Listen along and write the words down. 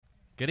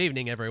Good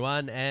evening,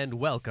 everyone, and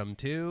welcome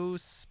to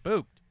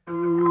Spooked.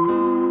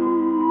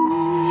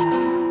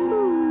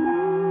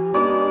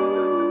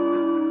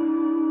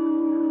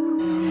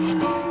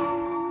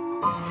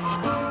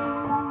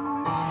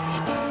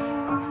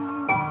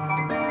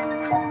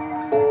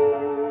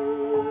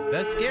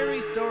 The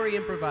Scary Story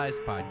Improvised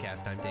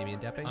Podcast. I'm Damian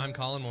Depping. I'm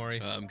Colin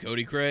Morey. I'm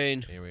Cody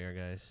Crane. Here we are,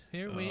 guys.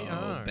 Here we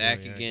are. Back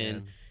Here we are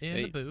again. In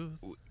Hey, the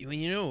booth.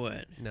 You know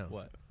what? No.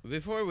 What?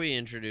 Before we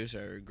introduce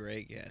our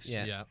great guest,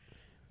 Yeah.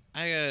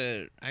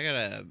 I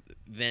gotta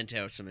vent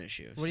out some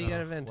issues. What do you got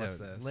to vent what's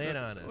out? this? Lay it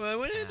on us. Well, I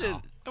went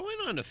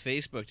on to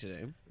Facebook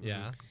today,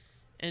 Yeah.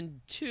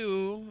 and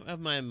two of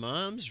my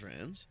mom's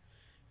friends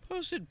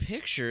posted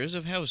pictures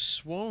of how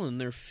swollen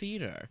their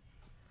feet are.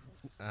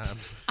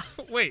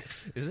 Wait.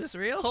 Is this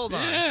real? Hold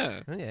on. Yeah.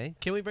 Okay.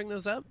 Can we bring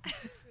those up?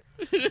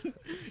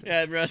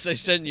 Yeah, Russ, I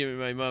sent you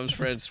my mom's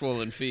friend's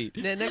swollen feet.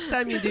 Next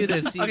time you do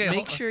this, Okay,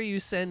 make sure you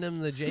send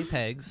them the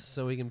JPEGs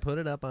so we can put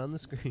it up on the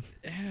screen.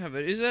 Yeah,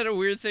 but is that a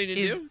weird thing to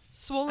do?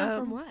 Swollen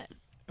from what?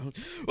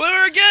 Well,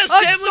 our guest,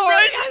 I'm Tamlynn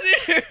sorry.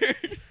 Bryson's here.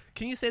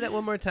 Can you say that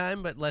one more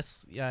time, but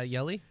less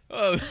yelly?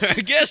 Oh, our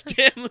guest,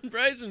 Tamlynn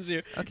Bryson's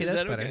here. Okay, Is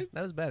that's that better. okay?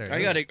 That was better.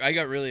 I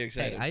got really Hey,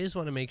 excited. I just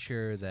want to make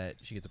sure that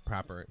she gets a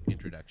proper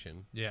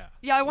introduction. Yeah.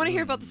 Yeah, I want to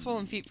hear about the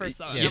swollen feet first,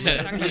 though. Yeah.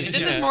 This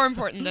is more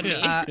important than me.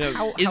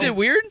 No, is it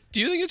weird?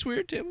 Do you think it's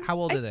weird, Tim? How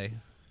old are they?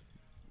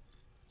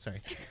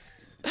 Sorry.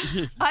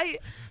 I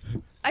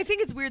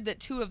think it's weird that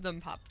two of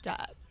them popped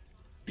up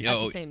at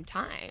the same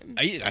time.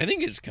 I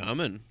think it's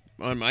common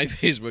on my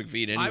Facebook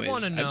feed anyways.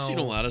 wanna I've seen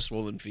a know- lot of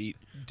swollen feet.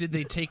 Did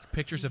they take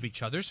pictures of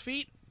each other's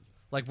feet?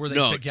 Like, were they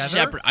No, together?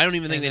 separate. I don't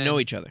even think And they know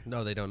then- each other.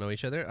 No, they don't know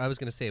each other. I was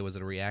going to say, was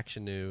it a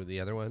reaction to the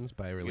other ones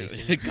by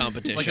releasing?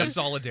 Competition. Like a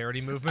solidarity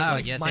movement? Oh,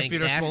 Like, yeah, my think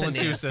feet are that's a swollen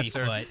too, nasty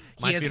sister. foot.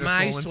 My Here's feet are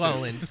my swollen too.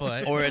 swollen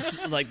foot. Or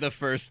it's like the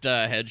first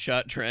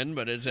headshot trend,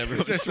 but it's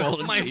everyone's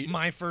swollen feet.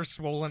 my first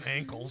swollen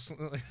ankles.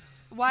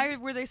 Why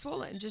were they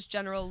swollen? Just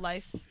general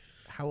life.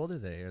 How old are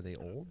they? Are they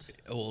old?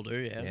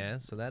 Older, yeah. Yeah,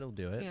 so that'll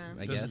do it. Yeah.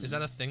 I guess. Is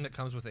that a thing that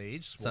comes with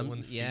age?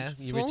 Swollen feet? Yeah,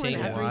 you Swollen retain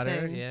water.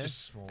 everything. Yeah.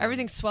 Just swollen.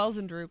 Everything swells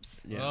and droops.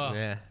 Yeah. Ugh.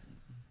 Yeah.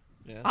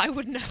 Yeah. I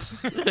would know.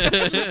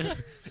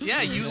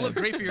 Yeah, you look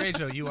great for your age,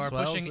 though. You are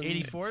Swells pushing and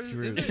 84? Is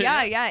droops. it?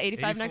 yeah,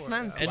 85 next 84,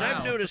 month. And Wow.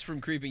 I've noticed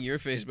from creeping your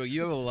Facebook,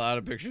 you have a lot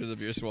of pictures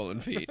of your swollen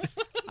feet.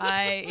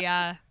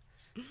 I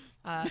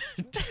was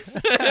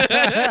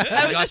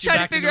Got just you trying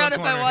to back figure into out a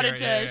if I corner wanted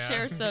here. to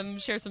Yeah.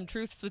 share some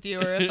truths with you,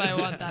 or if I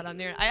want that on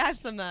there. I have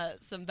some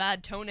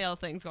bad toenail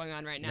things going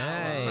on right now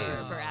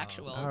Nice. for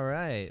actual. All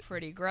right.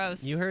 Pretty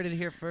gross. You heard it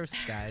here first,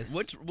 guys.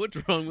 What's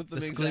wrong with them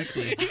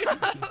Exclusive.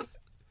 exactly?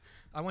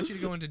 I want you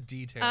to go into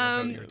detail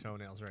Um, about your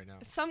toenails right now.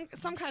 some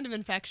kind of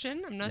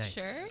infection. I'm not Nice.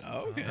 sure.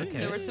 Oh, okay. Okay.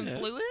 There were some Yeah.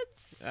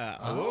 fluids.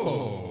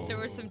 Oh. There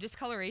was some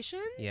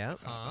discoloration. Yeah.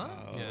 Huh?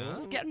 Oh. Yeah.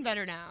 It's getting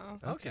better now.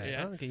 Okay.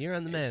 Yeah. Okay, you're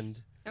on the mend.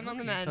 I'm on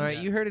the mend. All right,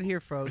 you heard it here,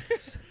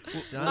 folks.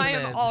 She's on the I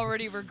am mend.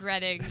 already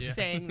regretting Yeah.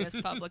 saying this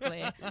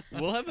publicly.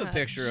 We'll have a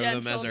picture of them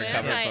as our Gentlemen,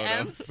 cover I photo.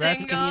 am Russ,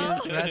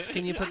 single,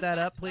 can you put that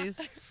up, please?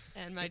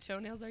 and my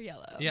toenails are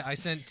yellow. Yeah, I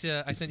sent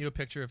you a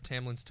picture of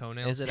Tamlynn's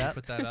toenails. Is it Can you up?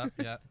 Put that up.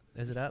 Yeah.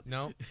 Is it up?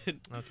 No.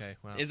 Okay.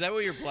 Well. Is that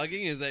what you're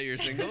plugging? Is that your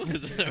single?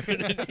 Is that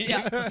what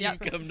Yeah, yeah. you've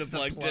come to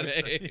plug Plug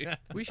today? yeah.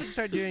 We should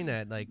start doing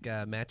that, like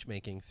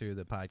matchmaking through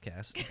the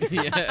podcast.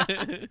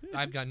 Yeah.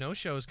 I've got no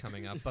shows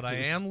coming up, but I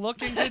am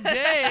looking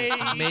today.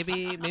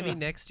 maybe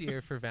next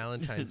year for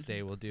Valentine's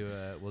Day we'll do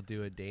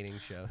a dating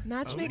show.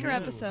 Matchmaker Oh.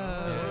 episode.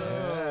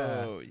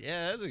 Oh,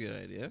 yeah, that's a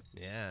good idea.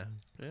 Yeah.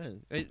 Yeah.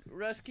 Hey,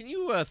 Russ, can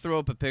you throw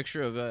up a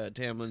picture of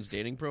Tamlynn's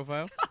dating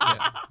profile?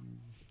 Yeah.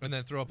 And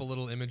then throw up a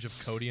little image of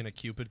Cody in a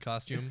Cupid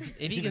costume.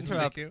 If you can Just throw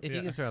up, make it- if yeah.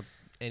 you can throw up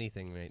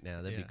anything right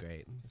now, that'd Yeah. be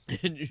great.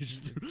 And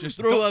just don't-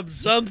 throw up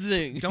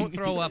something. Don't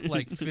throw up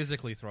like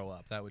physically throw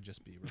up. That would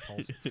just be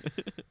repulsive.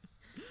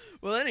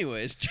 Well,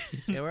 anyways.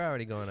 Yeah, we're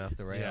already going off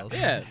the rails.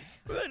 Yeah.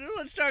 Well,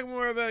 let's talk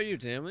more about you,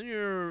 Tamlynn.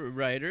 You're a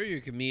writer, you're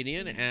a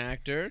comedian,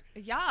 actor.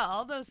 Yeah,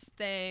 all those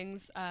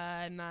things.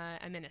 I'm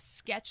in a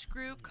sketch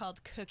group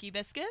called Cookie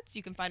Biscuits.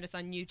 You can find us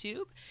on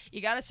YouTube.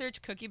 You gotta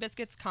search Cookie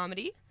Biscuits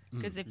comedy,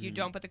 because if you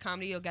don't put the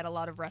comedy, you'll get a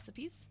lot of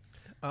recipes.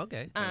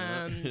 Okay.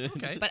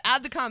 Okay. But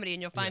add the comedy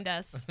and you'll find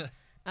us.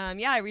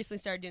 I recently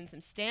started doing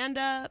some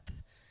stand-up.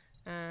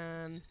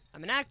 I'm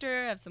an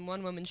actor. I have some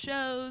one-woman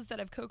shows that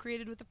I've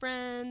co-created with a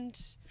friend.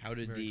 How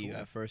did Very the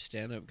cool. first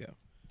stand-up go?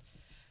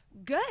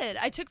 Good.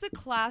 I took the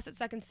class at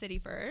Second City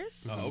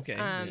first. Oh,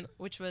 okay.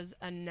 Which was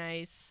a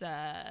nice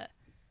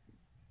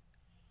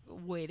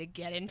way to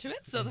get into it.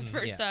 So the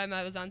first time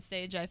I was on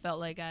stage, I felt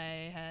like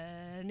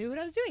I knew what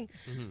I was doing.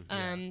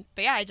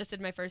 But yeah, I just did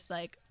my first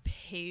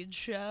paid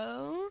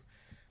show,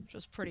 which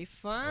was pretty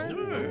fun.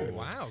 Oh,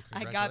 wow.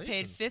 I got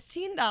paid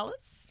 $15.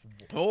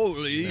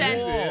 Holy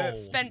Whoa.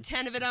 Spent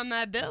 10 of it on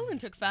my bill and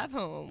took 5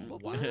 home.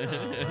 Wow.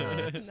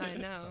 I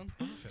know.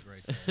 Profit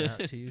right there.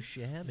 Not too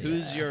shabby.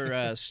 Who's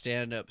your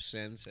stand-up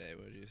sensei?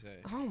 What do you say?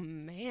 Oh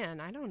man,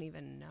 I don't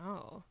even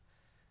know.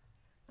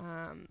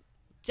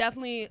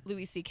 Definitely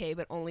Louis C.K.,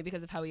 but only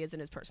because of how he is in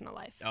his personal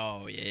life.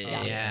 Oh,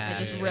 yeah. I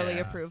just really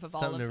approve of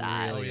all Something of to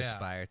that. really Oh, yeah.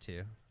 aspire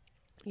to.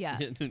 Yeah.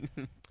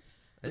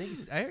 I think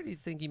I already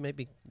think he might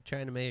be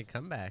trying to make a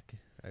comeback.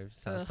 I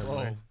saw Ugh.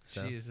 somewhere. Oh,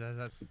 So. jeez,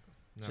 that's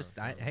no, Just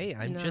no.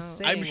 I'm No. just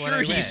saying. I'm what sure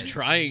I he's read.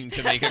 trying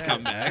to make a I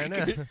comeback.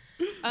 know.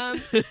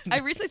 I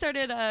recently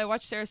started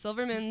watch Sarah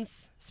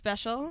Silverman's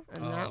special,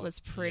 and that Oh, was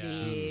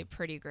pretty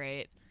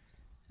great.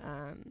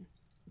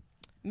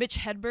 Mitch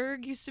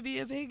Hedberg used to be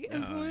a big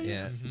influence.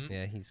 Yeah, Mhm.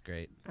 yeah, he's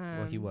great.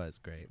 Well, he Um, was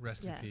great.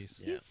 Rest Yeah. in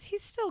peace. Yeah.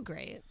 He's still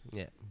great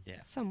Yeah,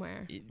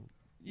 somewhere.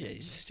 Yeah,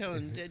 he's just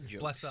telling dead jokes.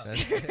 Bless up.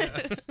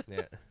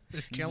 yeah.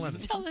 Killing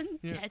He's it. telling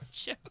dead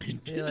jokes.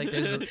 Yeah, like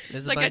there's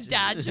It's a like a bunch.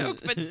 dad joke,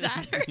 but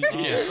sadder. Oh,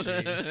 jeez.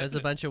 There's a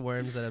bunch of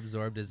worms that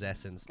absorbed his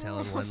essence,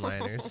 telling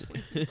one-liners.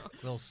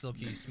 Little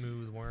silky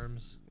smooth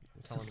worms.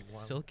 Telling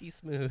one- Silky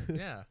smooth.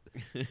 Yeah,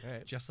 All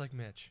right. just like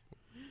Mitch.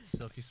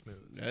 Silky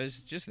smooth. I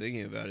was just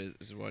thinking about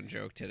his one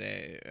joke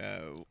today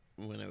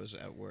when I was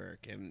at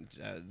work, and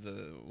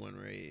the one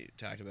where he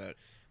talked about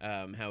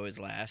how his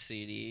last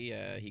CD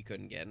he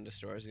couldn't get into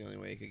stores. The only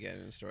way he could get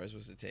it in stores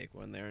was to take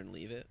one there and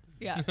leave it.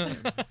 Yeah.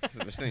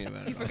 I was thinking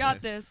about it. You all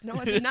forgot day. this. No,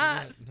 I did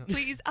not.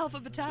 Please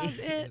alphabetize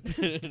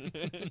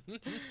it.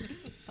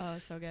 Oh,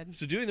 so good.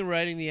 So doing the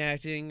writing, the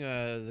acting,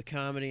 the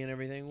comedy, and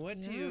everything. What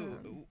do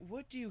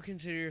Yeah. you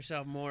consider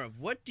yourself more of?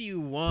 What do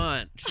you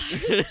want?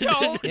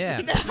 Don't.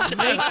 Yeah.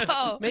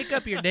 No. Make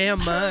up your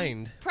damn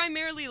mind.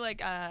 Primarily,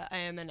 like, I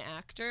am an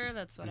actor.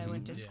 That's what I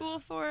went to Yeah. school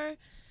for.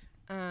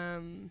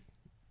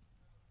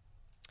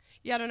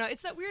 Yeah, I don't know.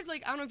 It's that weird,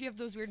 like, I don't know if you have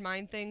those weird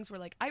mind things where,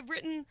 like, I've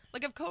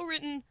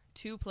co-written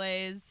 2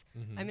 plays.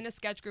 Mhm. I'm in a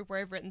sketch group where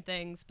I've written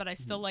things, but I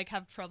still, like,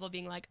 have trouble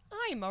being like,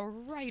 I'm a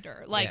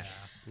writer. Like,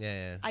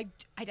 Yeah. I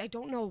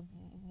don't know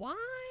why.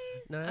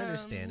 No, I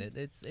understand it.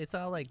 It's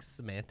all like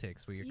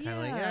semantics where you're kind of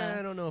like, Yeah.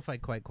 I don't know if I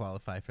quite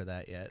qualify for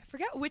that yet. I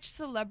forget which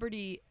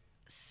celebrity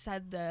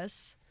said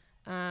this,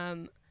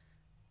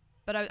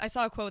 but I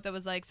saw a quote that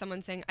was like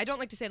someone saying, I don't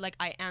like to say like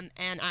I am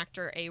an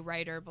actor, a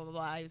writer, blah blah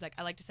blah. He was like,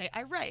 I like to say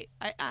I write,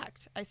 I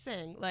act, I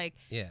sing. Like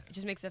Yeah. it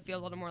just makes it feel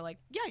a little more like,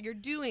 yeah, you're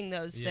doing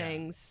those Yeah.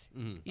 things.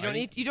 Mhm. You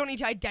don't need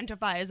to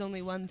identify as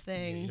only one Yeah,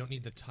 thing. you don't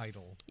need the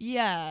title.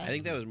 Yeah. I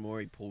think that was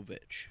Maury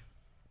Povich.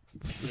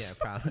 Yeah,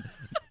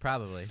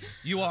 probably.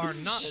 You are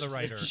not the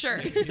writer. Sure.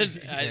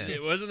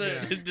 It wasn't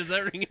that. Yeah. Does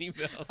that ring any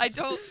bells? I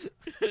don't.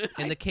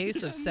 In the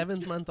case of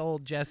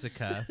 7-month-old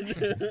Jessica,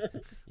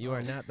 you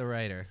are not the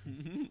writer.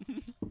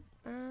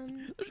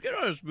 Let's get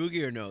on a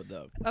spookier note,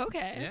 though.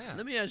 Okay. Yeah.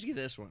 Let me ask you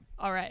this one: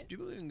 All right. do you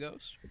believe in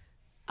ghosts?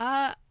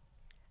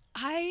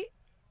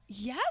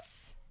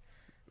 Yes.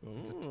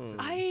 Oh.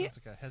 That's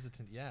like a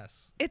hesitant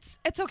yes. It's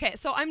okay.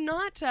 So I'm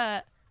not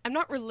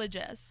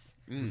religious.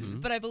 Mm-hmm.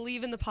 But I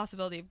believe in the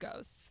possibility of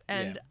ghosts,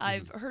 and Yeah.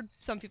 I've heard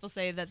some people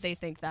say that they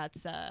think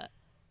that's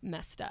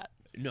messed up.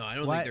 No, I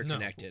don't Why- think they're No.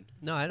 connected.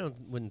 No,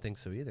 wouldn't think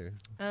so either.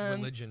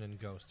 Religion and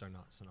ghosts are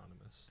not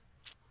synonymous.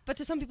 But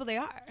to some people, they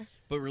are.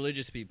 But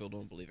religious people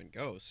don't believe in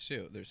ghosts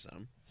too. There's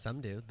some.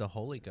 Some do. The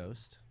Holy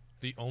Ghost.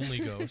 The only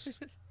ghost.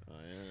 Oh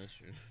yeah, that's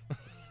true.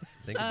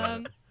 Think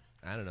about it.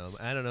 I don't know.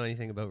 I don't know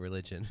anything about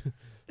religion.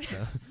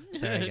 So,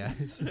 sorry,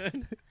 guys.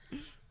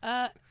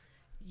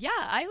 Yeah,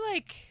 I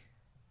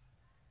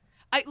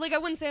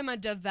wouldn't say I'm a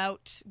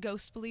devout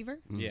ghost believer,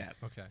 Yeah.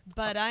 Okay.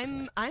 but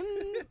I'm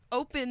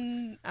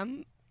open.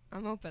 I'm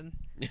open,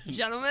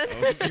 gentlemen.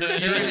 You're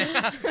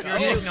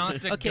an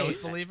agnostic okay,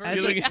 ghost believer. as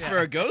You're a- looking for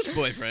a ghost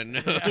boyfriend.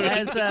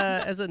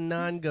 As a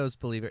non-ghost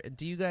believer,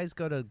 do you guys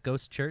go to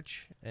ghost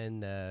church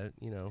and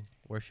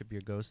worship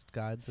your ghost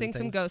gods? Sing and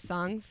some things? ghost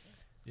songs.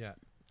 Yeah.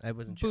 I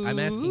wasn't sure. I'm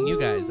asking you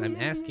guys. I'm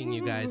asking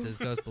you guys as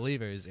ghost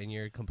believers, and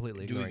you're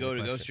completely Do we ignoring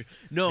go the to ghost question.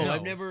 church? No, No.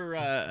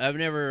 I've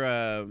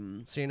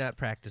never. So you're not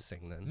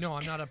practicing then? No,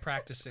 I'm not a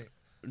practicing.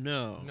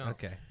 No. No.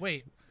 Okay.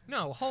 Wait.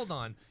 No, hold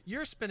on.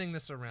 You're spinning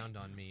this around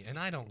on me, and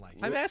I don't like it.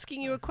 I'm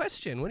asking you a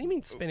question. What do you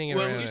mean spinning it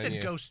Well, around? You on said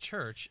you? ghost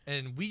church,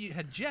 and we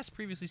had just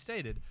previously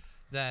stated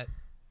that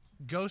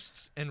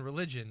ghosts and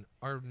religion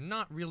are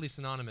not really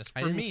synonymous. For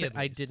I didn't me, say, at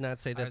I least. did not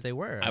say that I- they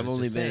were. I I've was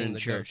only just been saying in the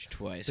church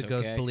twice. The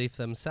ghost okay? belief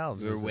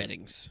themselves. They're is a-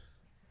 weddings.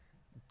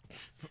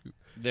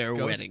 They're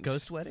Ghost, weddings.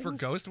 ghost weddings. For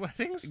ghost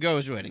weddings.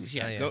 Ghost weddings.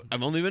 Yeah. Oh, yeah.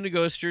 I've only been to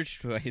ghost church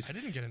twice. I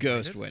didn't get invited.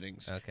 Ghost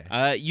weddings.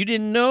 Okay. You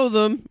didn't know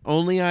them.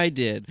 Only I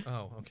did.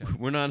 Oh, okay.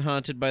 We're not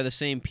haunted by the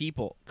same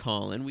people,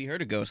 Colin. We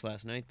heard a ghost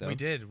last night, though. We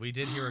did. We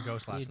did hear a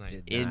ghost last You night.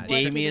 did In not.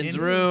 Damien's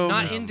In- room.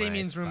 Not Oh in my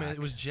Damien's room. fuck. It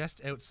was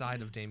just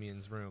outside of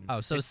Damien's room.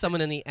 Oh, so someone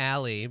in the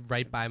alley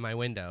right by my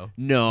window.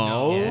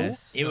 No.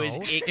 Yes. It was.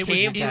 No. It was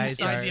came guys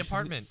inside are- the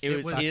apartment. It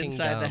was fucking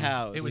inside the dumb.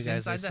 house. It was You guys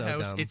inside are the so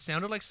house. dumb. It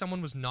sounded like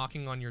someone was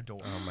knocking on your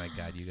door. Oh my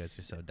god, you guys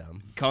are so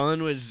dumb.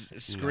 Colin was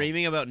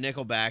screaming about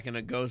Nickelback, and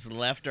a ghost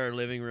left our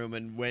living room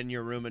and went in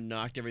your room and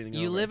knocked everything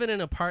over. You live in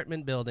an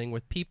apartment building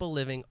with people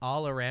living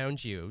all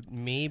around you.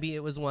 Maybe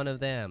it was one of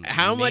them.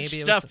 How much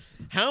Maybe it was stuff?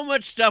 How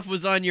much stuff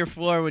was on your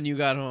floor when you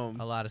got home?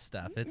 A lot of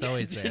stuff. It's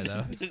always there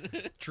though.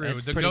 True.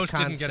 It's The pretty ghost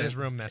didn't get constant. his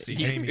room messy.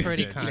 It's Damien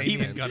pretty did. constant.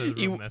 Damien got his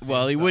room messy.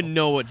 Well, he himself. wouldn't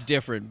know what's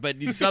different,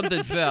 but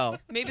something fell.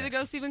 Maybe the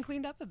ghost even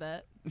cleaned up a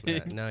bit.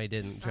 No, he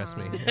didn't. Trust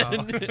me.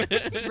 Oh.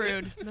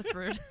 Rude. That's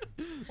rude.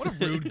 What a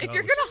rude ghost. If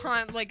you're gonna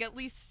haunt, like at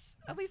least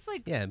at least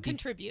like Yeah,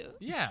 contribute.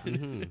 Yeah.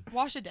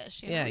 Wash a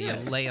dish. You know? Yeah,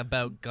 you lay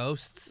about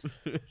ghosts.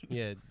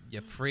 you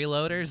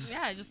freeloaders.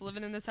 Yeah, just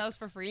living in this house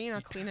for free,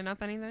 not cleaning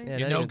up anything. Yeah,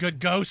 You not know even- good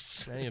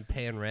ghosts. Not even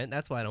paying rent.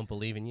 That's why I don't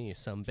believe in you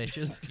some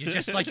bitches. You're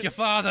just like your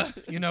father.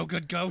 You know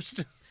good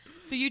ghost.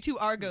 So you two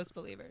are ghost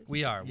believers.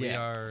 We are. We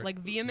Yeah. are. Like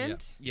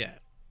vehement. Yeah.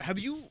 Have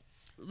you?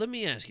 Let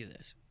me ask you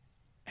this: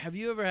 have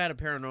you ever had a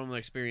paranormal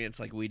experience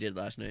like we did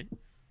last night?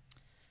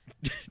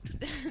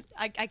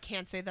 I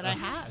can't say that I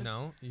have.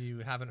 No, you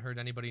haven't heard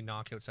anybody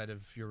knock outside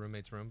of your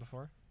roommate's room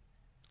before?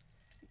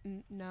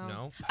 No.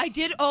 No. I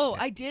did. Oh,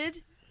 I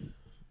did.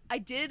 I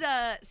did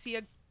see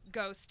a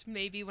ghost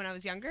maybe when I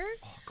was younger,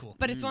 Oh, cool.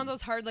 but it's one of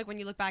those hard like when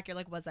you look back, you're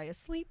like, was I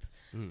asleep?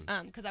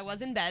 Mm. Because I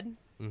was in bed.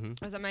 Mhm.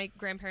 I was at my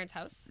grandparents'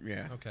 house,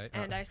 Yeah. Okay.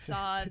 and I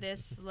saw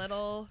this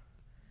little.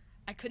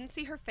 I couldn't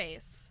see her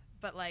face,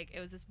 but like it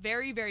was this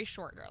very very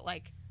short girl,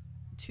 like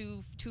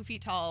 2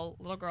 feet tall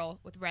little girl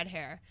with red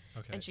hair,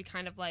 Okay. and she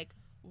kind of like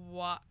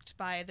walked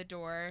by the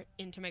door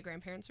into my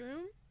grandparents'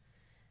 room,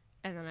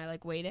 and then I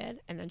like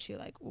waited, and then she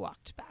like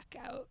walked back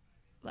out,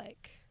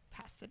 like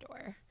past the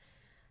door.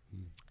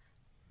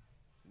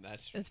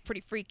 That's It was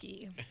pretty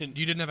freaky. You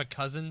didn't have a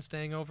cousin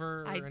staying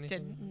over or I anything?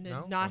 did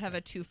No? not have Okay.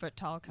 a 2 foot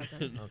tall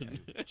cousin.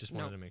 Okay. Just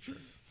wanted No. to make sure.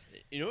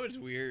 You know what's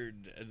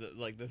weird?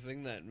 The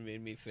thing that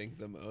made me think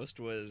the most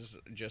was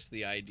just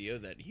the idea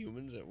that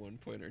humans at one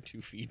point are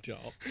 2 feet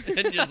tall,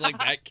 and just like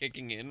that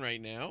kicking in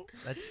right now.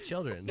 That's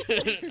children.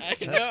 I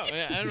know.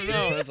 I don't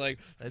know. It's like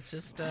That's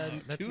just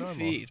that's 2 normal.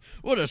 feet.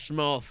 What a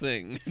small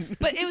thing.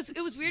 But it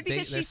was weird They-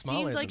 because they're she smaller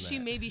seemed like than she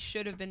that. maybe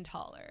should have been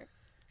taller.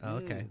 Oh,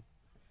 okay.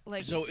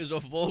 Like So is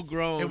a full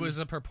grown. It was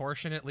a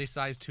proportionately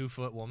sized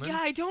 2-foot woman. yeah,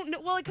 I don't know.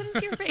 Well, I couldn't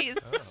see her face.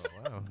 Oh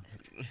wow.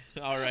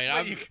 all right.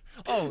 But you-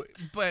 oh,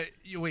 but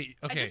you wait.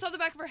 I Okay. just saw the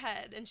back of her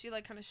head, and she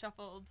like kind of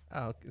shuffled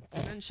Oh,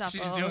 and then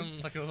shuffled. She's doing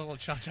like a little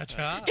cha cha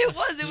cha. It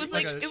was. It was Just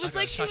like a- it was a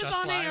like she was cha-cha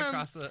on slide a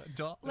across the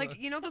like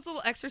you know those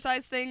little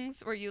exercise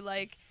things where you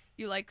like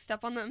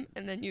step on them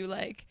and then you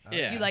like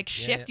Yeah. you like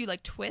Yeah, shift, yeah. you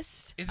like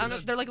twist. Is I don't it know.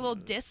 a- They're like a little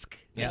disc.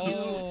 Yeah. that you-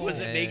 Oh.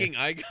 Was it Yeah. making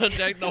eye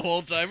contact the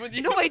whole time with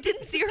you? No, I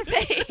didn't see her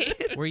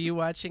face. were you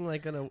watching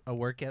like a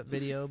workout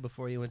video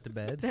before you went to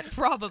bed?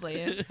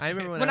 Probably. I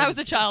remember When I was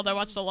a child, I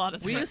watched a lot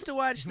of We them. used to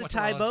watch the Watch a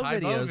lot Tybo of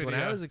Tybo videos when I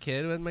videos. was a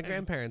kid at my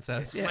grandparents'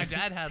 house. Yeah. My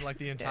dad had like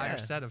the entire Yeah.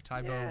 set of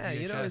Tybo Yeah,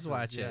 VHSs. you'd always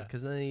watch yeah. it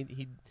because then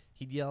he'd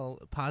yell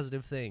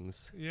positive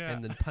things Yeah.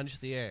 and then punch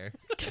the air.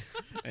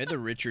 I had the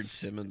Richard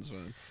Simmons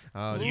one.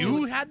 Oh, did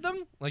You had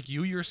them? Like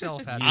you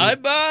yourself had them? I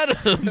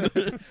bought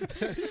them.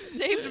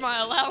 Saved my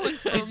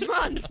allowance for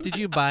months. Did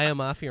you buy them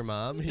off your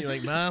mom? You're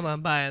like, Mom,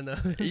 I'm buying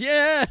those.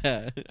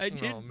 yeah, I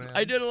did. Oh, man.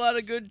 I did a lot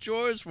of good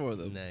chores for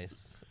them.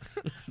 Nice.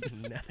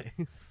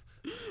 Nice.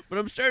 But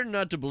I'm starting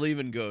not to believe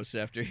in ghosts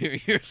after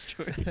hearing your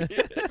story.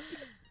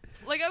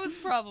 Like I was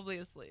probably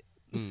asleep.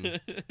 Mm.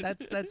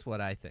 That's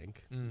what I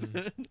think.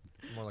 Mm.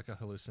 More like a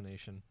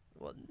hallucination.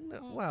 Well,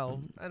 no,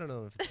 well, I don't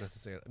know if it's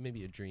necessarily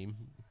maybe a dream.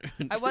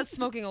 I was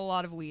smoking a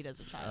lot of weed as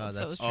a child, Oh, so that's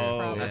it was true.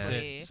 Oh, That's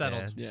probably it.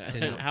 Settled. yeah.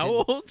 Didn't- How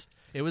didn't- old?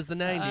 It was the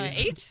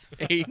 90s.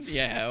 8. 8.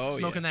 Yeah. Oh,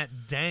 Smoking that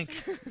dank.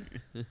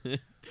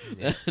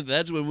 yeah.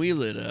 That's when we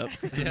lit up.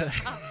 Yeah.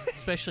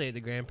 Especially at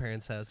the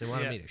grandparents' house. They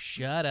wanted Yeah. me to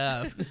shut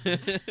up.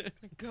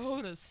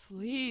 Go to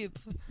sleep.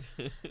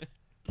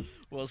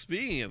 Well,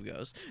 speaking of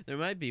ghosts, there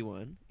might be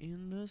one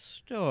in the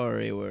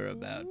story we're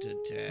about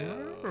to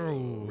tell.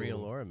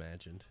 Real or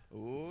imagined.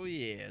 Oh,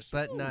 yes.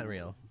 But not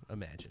real.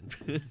 Imagined.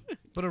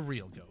 But a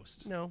real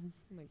ghost. No.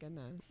 Oh my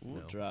goodness.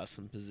 We'll No. draw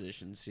some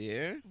positions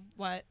here.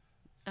 What?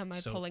 Am I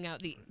So- pulling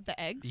out the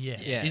eggs?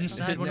 Yes. Yeah.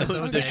 Inside one of No,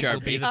 those the eggs will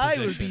be Sharpie. the I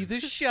would position. be the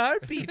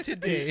Sharpie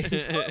today.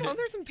 Oh,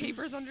 there's some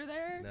papers under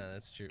there. No,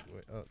 that's true.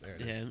 Wait, oh, there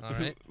it Yeah. is. All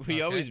right. We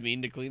Okay. always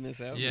mean to clean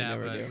this out. Yeah, we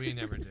never but do. we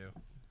never do.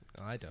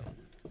 Oh, I don't.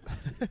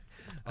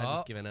 I've Oh.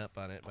 just given up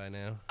on it by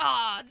now.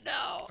 Ah,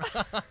 no.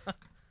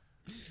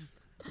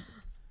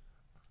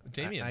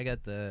 Damien. I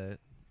got the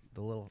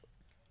little.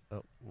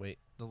 Oh wait.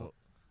 The Oh.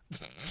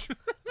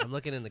 I'm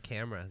looking in the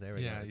camera. There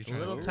we Yeah, go. you're The trying to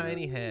little look-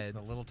 tiny head.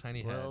 the little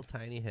tiny head. Little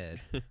tiny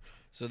head.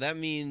 So that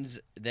means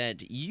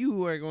that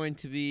you are going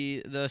to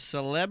be the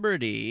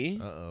celebrity.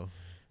 Uh-oh.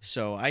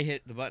 So I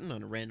hit the button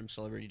on a random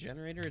celebrity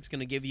generator. It's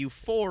going to give you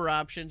 4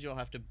 options. You'll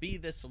have to be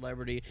this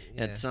celebrity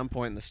Yeah. at some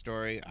point in the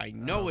story. I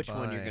know Oh, which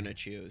one you're boy. going to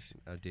choose.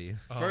 Oh, do you?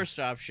 Oh. First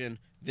option,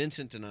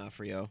 Vincent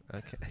D'Onofrio.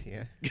 Okay.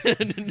 Yeah.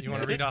 You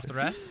want to read off the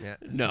rest? Yeah.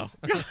 No,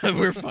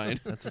 we're fine.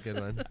 That's a good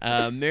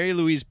one. Mary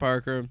Louise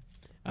Parker,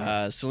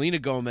 Selena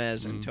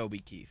Gomez, and Mm. Toby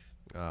Keith.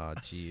 Oh,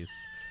 jeez.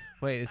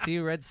 Wait, is he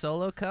Red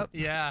Solo Cup?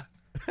 Yeah.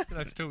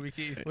 That's Toby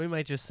Keith. We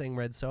might just sing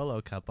Red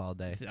Solo Cup all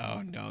day.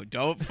 Oh no!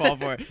 Don't fall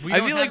for it. We I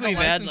don't feel have like the we've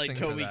had licensing like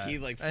for Toby that.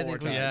 Keith like 4 I think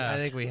times. Yeah. I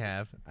think we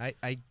have. You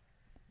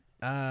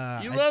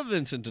I- love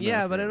Vincent D'Onofrio.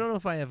 Yeah, but I don't know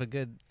if I have a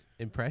good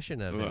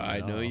impression of Well, it. I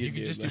at know all. you You could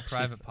do, just do but-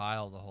 Private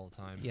Pile the whole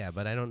time. Yeah,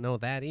 but I don't know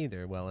that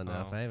either well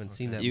enough. Oh, I haven't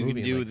seen okay. that You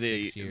movie can do in like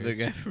the 6 years. the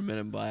guy from Men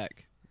in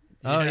Black.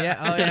 Oh yeah,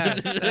 oh yeah,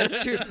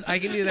 that's true. I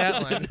can do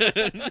that one.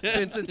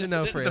 Vincent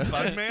D'Onofrio. The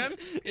Bugman?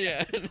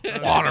 Yeah.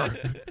 Water.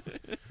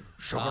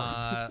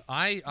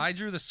 I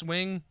drew the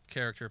swing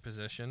character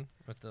position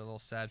with the little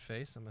sad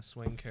face. I'm a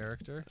swing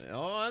character.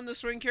 Oh, I'm the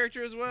swing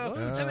character as well.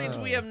 Oh. That means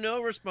we have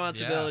no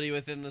responsibility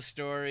within the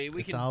story.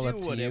 We It's can all do up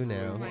to you whatever now.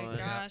 we Oh my want.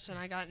 gosh, and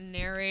I got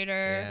narrator,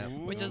 Yeah.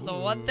 which is the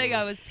one thing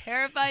I was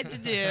terrified to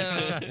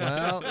do.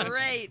 Well,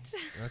 Great.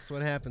 that's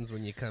what happens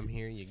when you come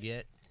here. You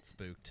get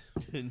spooked.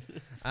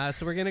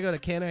 So we're going to go to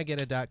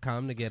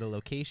caniget.com to get a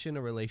location,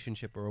 a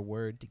relationship, or a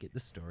word to get the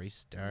story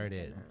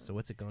started. So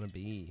what's it going to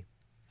be?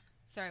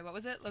 Sorry, what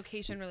was it?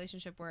 Location,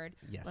 relationship, word.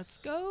 Yes.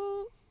 Let's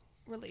go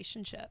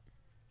relationship.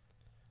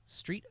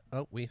 Street.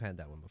 Oh, we've had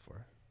that one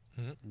before.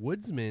 Mhm.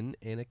 Woodsman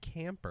and a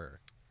camper.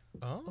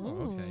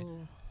 Oh, okay.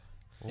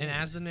 And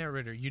as the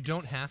narrator, you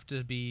don't have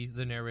to be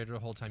the narrator the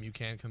whole time. You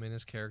can come in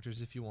as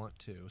characters if you want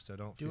to. So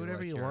don't Do feel whatever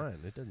like you you're-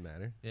 want. It doesn't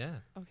matter. Yeah,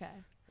 Okay.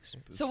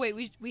 So wait,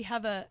 we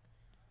have a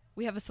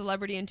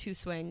celebrity and 2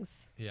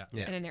 swings yeah,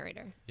 Yeah. and a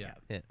narrator. yeah.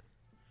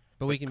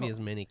 But we can be cool. as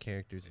many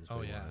characters as Oh,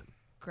 we yeah. want.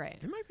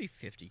 Great. There might be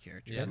 50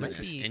 characters Yeah, in there might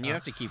this, be and you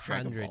have to keep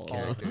track of 100 all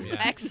of them. characters.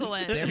 Yeah.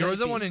 Excellent. There You're might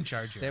the be- one in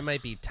charge here. There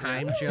might be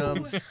time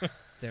jumps.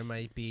 There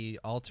might be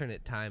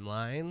alternate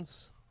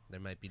timelines.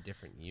 There might be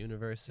different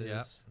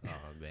universes. Oh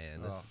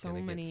man, this Oh. is So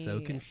gonna many get so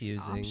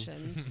confusing.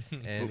 options.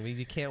 And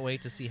we can't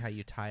wait to see how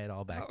you tie it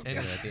all back Oh,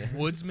 together at the end.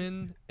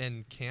 Woodsman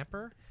and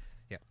camper.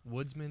 Yeah.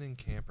 Woodsman and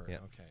camper. Yeah.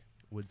 Okay.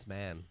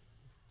 Woodsman.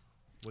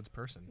 Woods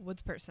person.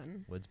 Woods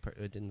person.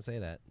 It didn't say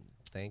that.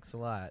 Thanks a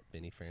lot,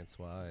 Vinny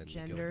Francois. And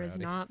Gil Gender is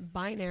Browdy. not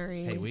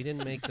binary. Hey, we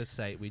didn't make the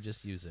site. We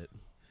just use it.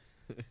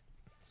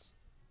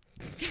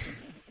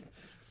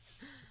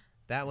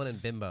 That one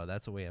and bimbo.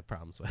 That's what we have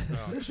problems with.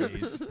 Oh,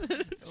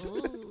 jeez.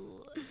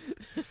 Ooh.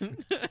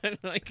 I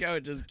like how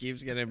it just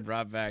keeps getting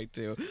brought back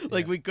to.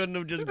 Like, we couldn't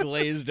have just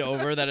glazed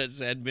over that it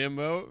said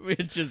bimbo.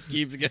 It just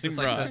keeps This getting is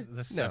brought. like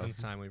the 7th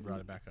time we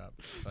brought it back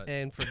up. But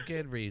And for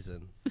good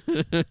reason.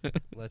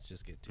 Let's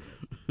just get to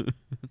it.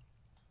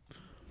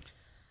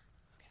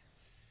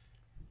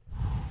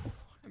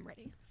 I'm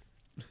ready.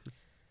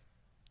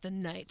 The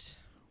night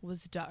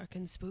was dark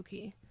and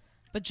spooky,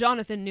 but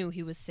Jonathan knew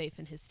he was safe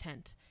in his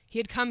tent. He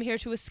had come here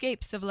to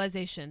escape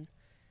civilization,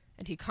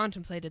 and he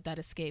contemplated that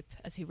escape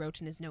as he wrote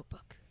in his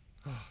notebook.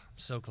 I'm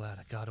so glad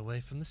I got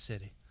away from the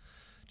city.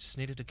 Just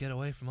needed to get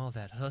away from all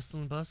that hustle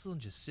and bustle and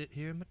just sit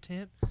here in my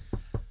tent.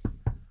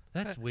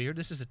 That's weird.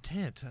 This is a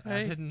tent. I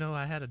Hey. didn't know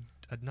I had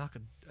a knock.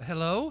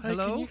 Hello? Hey,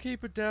 Hello? can you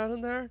keep it down in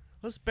there?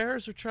 Us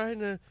bears are trying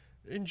to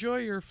enjoy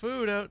your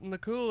food out in the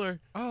cooler.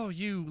 Oh,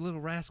 you little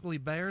rascally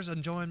bears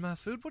enjoying my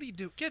food. What do you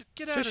do? Get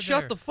out of Just there.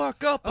 shut the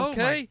fuck up, Oh my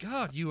okay?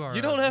 God, you are.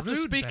 You don't a have to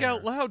rude speak bear.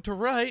 out loud to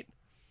write.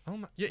 Oh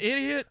my! You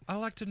idiot. I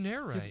like to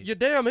narrate. You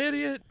damn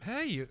idiot.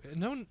 Hey,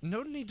 no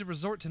need to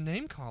resort to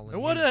name calling.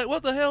 And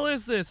what the hell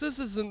is this? This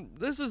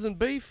isn't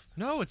beef.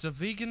 No, it's a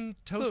vegan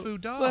tofu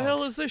dog. The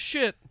hell is this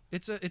shit?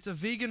 It's a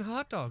vegan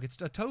hot dog.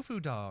 It's a tofu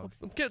dog.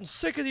 I'm getting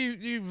sick of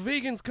you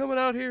vegans coming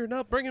out here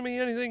not bringing me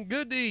anything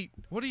good to eat.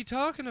 What are you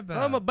talking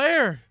about? I'm a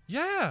bear.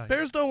 Yeah.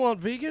 Bears don't want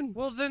vegan.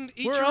 Well, then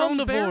eat We're your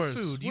own bear omnivores.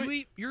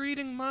 food. You're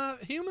eating my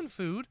human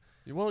food.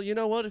 Well, you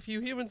know what? If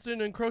you humans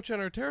didn't encroach on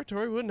our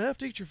territory, we wouldn't have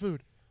to eat your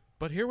food.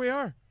 But here we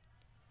are.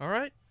 All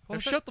right? Well, Now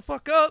shut the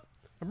fuck up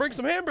and bring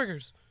some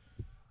hamburgers.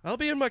 I'll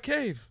be in my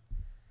cave.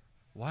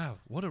 Wow,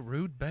 what a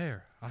rude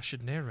bear. I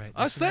should narrate.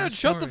 I this in my said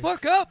shut the story.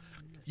 fuck up.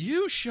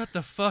 You shut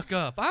the fuck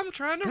up. I'm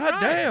trying to God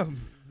write.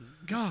 damn.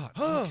 God.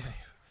 Oh. Okay.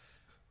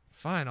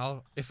 Fine.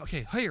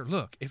 Here,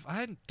 look. If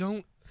I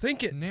don't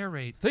Think it.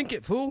 narrate, Think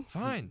it, fool.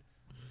 fine.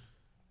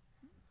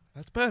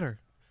 That's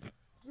better.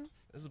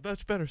 It's a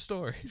much better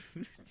story.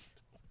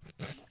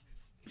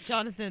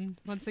 Jonathan,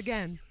 once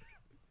again,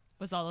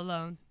 was all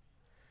alone.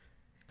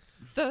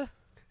 The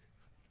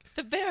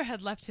bear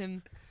had left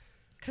him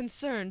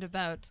concerned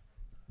about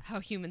how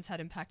humans had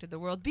impacted the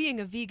world. Being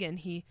a vegan,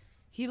 he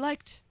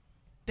liked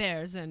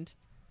bears and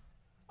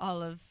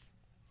all of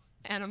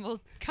animal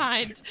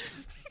kind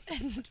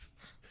and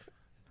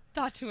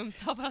thought to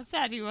himself how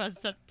sad he was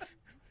that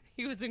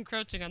he was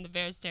encroaching on the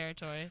bear's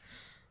territory.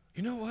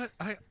 You know what?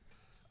 I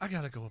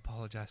gotta go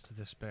apologize to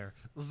this bear.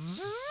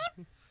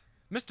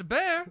 Mr.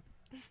 Bear?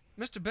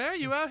 Mr. Bear,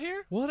 you out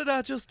here? What did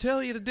I just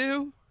tell you to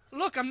do?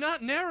 Look, I'm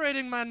not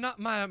narrating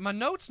my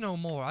notes no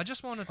more. I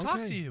just want to talk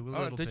Okay. to you a All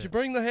right, little did bit. you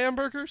bring the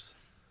hamburgers?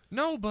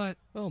 No, but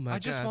Oh my I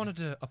just God. wanted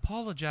to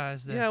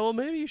apologize that. Yeah, well,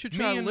 maybe you should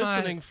try me and my-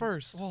 listening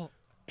first Well,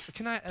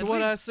 can I? to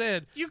what I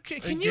said. You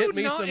can and you get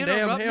me not some damn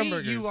interrupt me?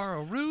 hamburgers. You are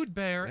a rude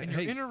bear, and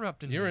Hey, you're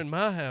interrupting You're me. in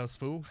my house,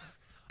 fool.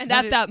 And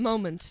But at that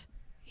moment,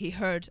 he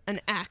heard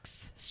an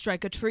axe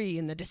strike a tree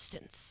in the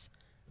distance.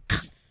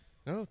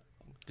 Oh,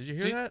 did you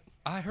hear Did- that?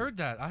 I heard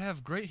that. I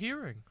have great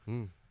hearing.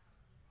 Hmm.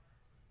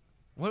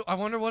 What? I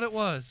wonder what it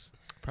was.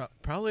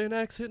 Probably an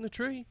axe hitting a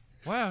tree.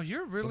 Wow,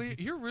 you're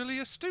really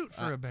astute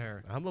for a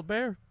bear. I'm a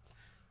bear.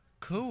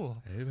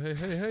 Cool.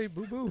 Hey,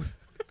 boo boo.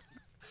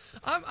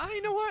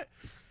 You know what?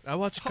 I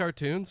watch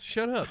cartoons.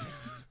 Shut up.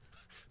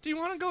 Do you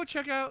want to go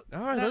check out All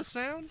right, that let's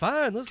sound?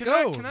 fine. Let's Can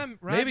go. can I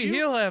ride Maybe you?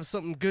 he'll have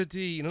something good to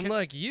eat. Can-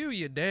 Unlike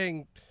you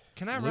dang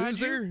Can I ride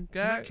loser you?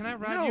 guy. Can I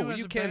ride no, you as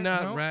you a bear?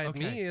 cannot No? ride Okay.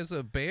 me as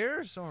a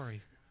bear.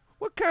 Sorry.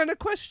 What kind of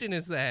question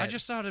is that? I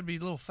just thought it'd be a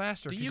little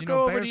faster. Do 'cause, you know,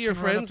 go over bears to your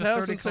can run up friend's to house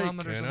 30 and say,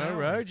 kilometers "Can an I hour.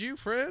 ride you,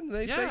 friend?"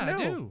 They say Yeah, no. I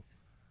do.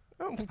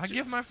 Oh, I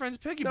give my friends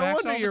piggybacks no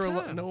wonder all you're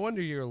the time. no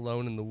wonder you're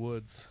alone in the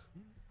woods.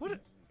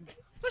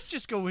 Let's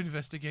just go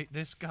investigate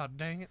this. God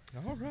dang it!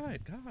 All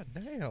right, god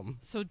damn.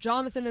 So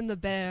Jonathan and the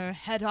bear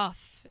head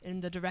off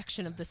in the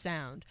direction of the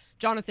sound.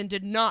 Jonathan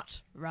did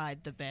not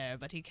ride the bear,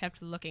 but he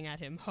kept looking at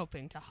him,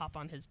 hoping to hop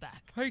on his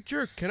back. Hey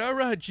jerk, can I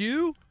ride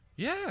you?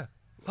 Yeah,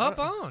 hop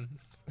on.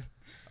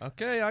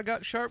 Okay, I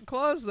got sharp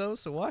claws though,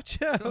 so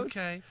watch out.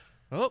 Okay.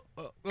 Oh,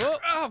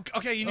 Oh,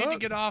 okay. You need to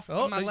get off.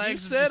 Oh, My you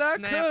legs said have I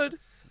just snapped. could.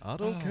 I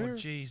don't Oh, care.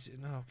 jeez.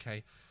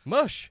 Okay.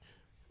 Mush.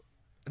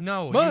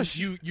 No, Mush.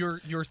 your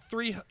I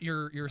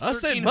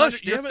said 1300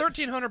 mush, your damn it.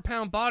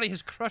 1,300-pound body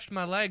has crushed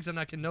my legs, and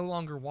I can no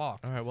longer walk.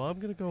 All right, well I'm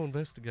gonna go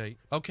investigate.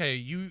 Okay,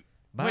 you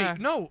Bye. wait.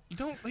 No, you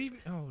don't leave me.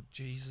 Oh,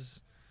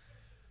 Jesus!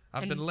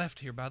 I've been And- left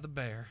here by the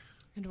bear.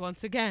 And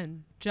once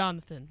again,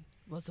 Jonathan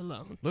was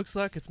alone. Looks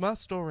like it's my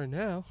story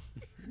now.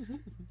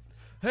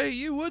 Hey,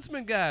 you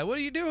woodsman guy, what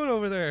are you doing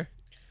over there?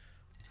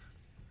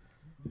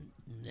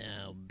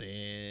 Now,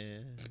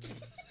 bear.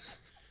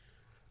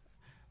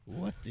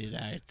 What did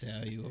I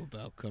tell you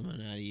about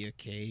coming out of your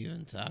cave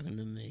and talking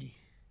to me?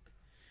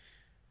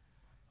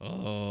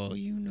 Oh,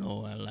 you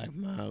know I like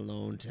my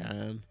alone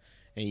time,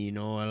 and you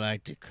know I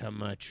like to cut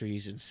my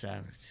trees in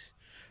silence.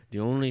 The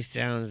only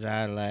sounds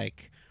I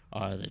like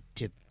are the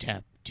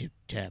tip-tap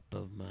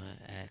of my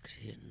axe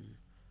hitting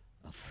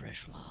a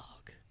fresh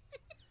log.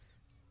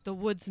 The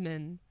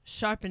woodsman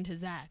sharpened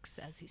his axe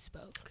as he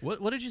spoke.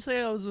 What did you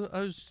say? I was a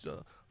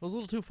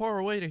little too far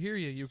away to hear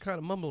you. You were kind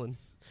of mumbling.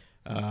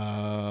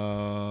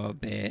 Oh,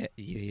 bear.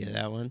 You hear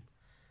that one?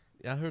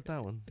 Yeah, I heard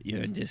that one.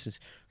 You're in distance.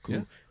 Cool.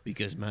 Yeah.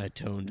 Because my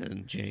tone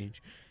doesn't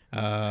change.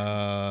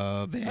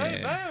 Bear.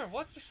 Hey, bear,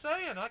 what's he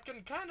saying? I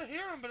can kind of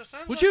hear him, but it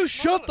sounds Would like you he's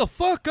shut the mumbling.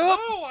 fuck up?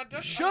 No, I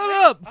don't. Shut I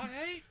hate, up! I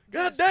hate.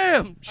 God this.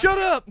 damn! Shut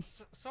up!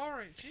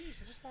 Sorry,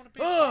 jeez, I just want to be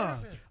a part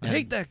of it. I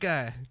hate that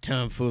guy.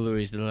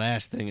 Tomfoolery is the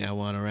last thing I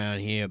want around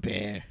here,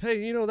 Bear.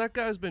 Hey, you know that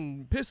guy's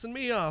been pissing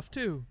me off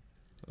too.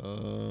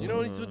 Oh. You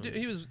know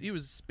he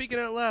was speaking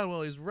out loud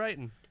while he was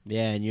writing.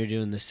 Yeah, and you're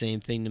doing the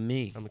same thing to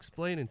me. I'm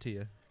explaining to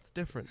you. It's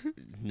different.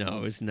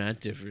 No, it's not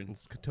different.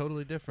 It's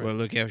totally different. Well,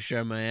 look how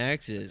sharp my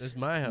axe is. This is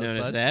my house,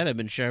 Notice bud. that? I've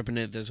been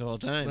sharpening it this whole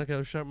time. Look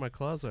how sharp my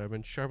claws are. I've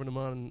been sharpening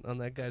them on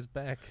that guy's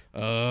back.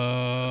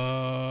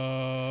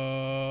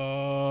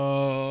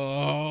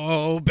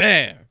 Oh,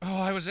 Bear.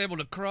 Oh, I was able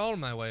to crawl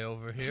my way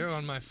over here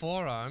on my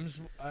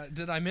forearms.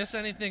 Did I miss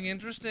anything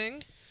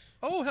interesting?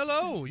 Oh,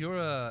 hello. You're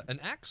an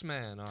axe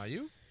man, are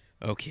you?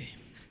 Okay.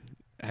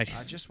 I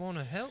just want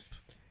to help.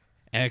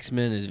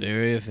 Axeman is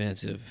very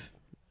offensive.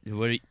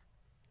 What are you...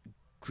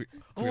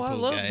 Oh, I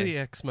love the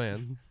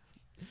X-Man.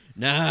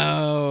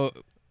 No.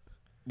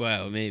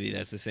 Well, maybe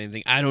that's the same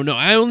thing. I don't know.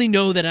 I only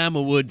know that I'm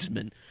a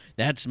woodsman.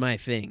 That's my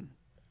thing.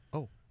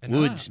 And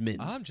Woodsman.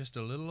 I'm just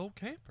a little old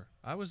camper.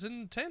 I was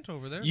in the tent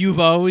over there. You've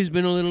always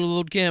been a little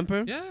old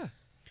camper? Yeah.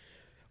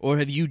 Or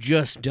have you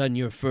just done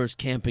your first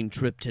camping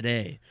trip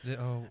today?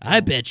 Oh, I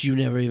bet you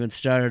never even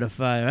started a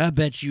fire. I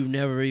bet you've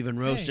never even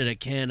roasted a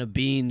can of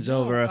beans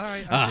over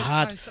a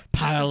hot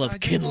pile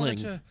of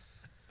kindling.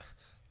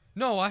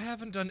 No, I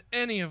haven't done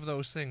any of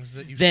those things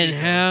that you Then speak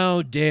of.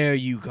 how dare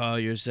you call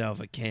yourself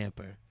a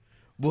camper?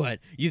 What,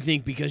 you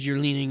think because you're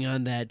leaning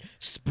on that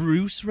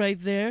spruce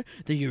right there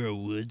that you're a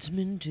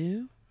woodsman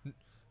too?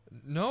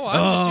 No,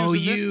 I'm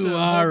just using this to you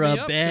are hold me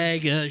a up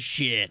bag of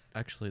shit.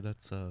 Actually,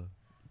 that's a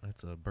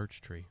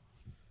birch tree.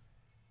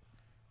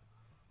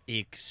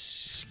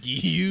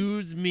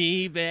 Excuse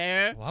me,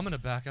 Bear? Well, I'm going to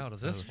back out of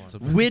this It's a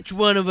one. Which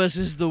one of us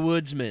is the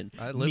woodsman?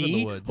 I live in Me,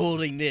 the woods.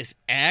 holding this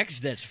axe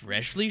that's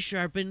freshly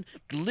sharpened,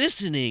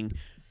 glistening,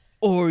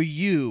 or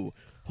you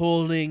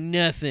holding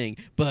nothing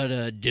but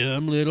a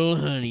dumb little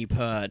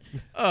honeypot?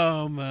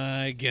 Oh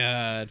my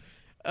God.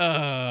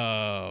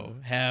 Oh,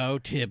 how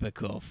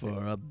typical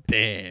for a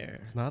bear.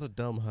 It's not a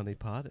dumb honey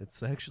pot.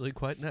 It's actually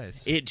quite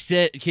nice. It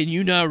said, can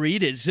you not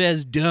read it? It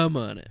says dumb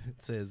on it.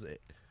 It says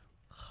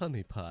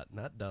honey pot,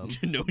 not dumb.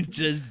 No, it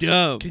says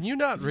dumb. Can you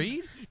not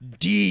read?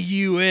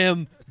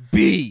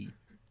 D-U-M-B.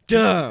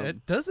 Dumb.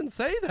 It doesn't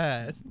say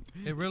that.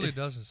 It really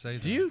doesn't say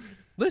that. Do you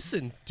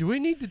listen? Do we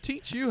need to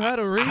teach you how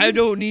to read? I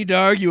don't need to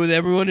argue with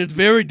everyone. It's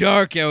very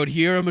dark out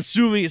here. I'm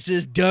assuming it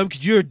says dumb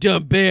because you're a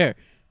dumb bear.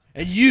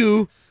 And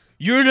you're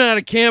not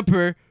a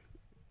camper.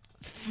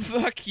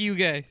 Fuck you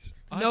guys.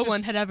 No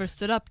one had ever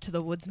stood up to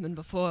the woodsman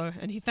before,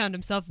 and he found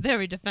himself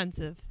very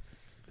defensive.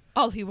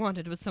 All he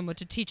wanted was someone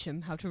to teach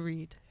him how to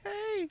read.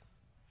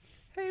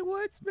 Hey,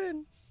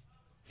 woodsman.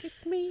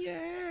 It's me,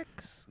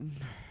 Axe.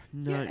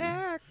 Not,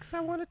 Axe. I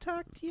want to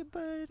talk to you,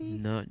 buddy.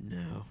 not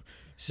now.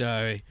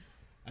 Sorry.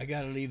 I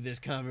gotta leave this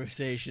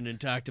conversation and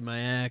talk to my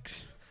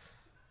axe.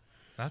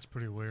 That's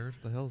pretty weird.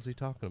 What the hell is he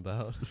talking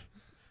about?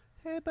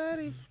 Hey,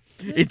 buddy.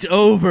 It's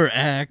over,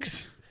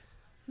 axe.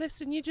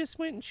 Listen, you just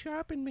went and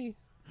sharpened me.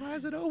 Why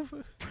is it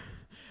over?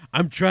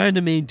 I'm trying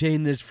to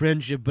maintain this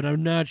friendship, but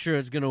I'm not sure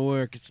it's gonna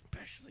work.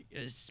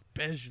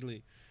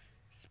 Especially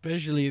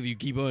if you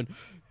keep on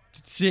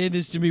Say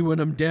this to me when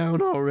I'm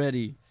down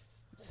already.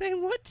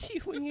 Saying what to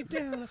you when you're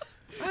down?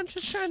 I'm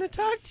just trying to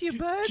talk to you,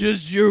 bud.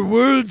 Just your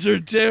words are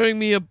tearing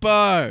me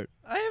apart.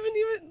 I haven't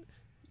even...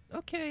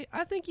 Okay,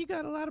 I think you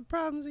got a lot of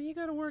problems that you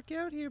got to work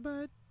out here,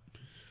 bud.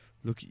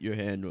 Look at your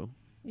handle.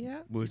 Yeah?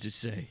 What does it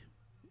say?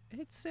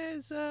 It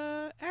says,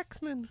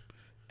 Axeman.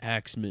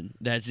 Axeman.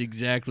 That's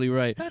exactly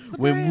right. That's the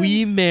When brand.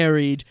 we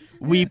married,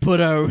 we put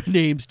our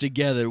names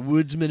together,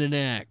 Woodsman and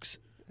Axe.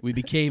 We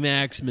became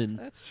Axeman.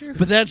 That's true.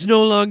 But that's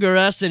no longer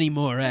us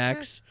anymore,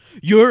 Axe.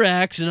 You're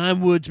Axe and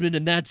I'm Woodsman,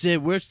 and that's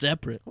it. We're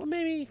separate. Well,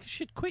 maybe you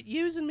should quit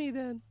using me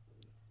then.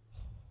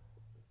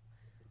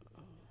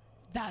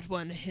 That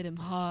one hit him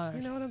hard.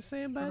 You know what I'm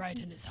saying, bud? Right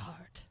in his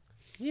heart.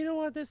 You don't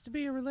want this to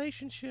be a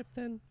relationship,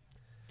 then,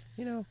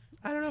 I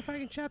don't know if I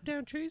can chop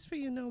down trees for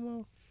you no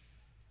more.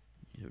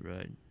 You're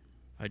right.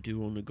 I do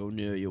want to go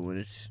near you when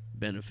it's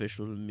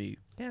beneficial to me.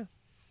 Yeah,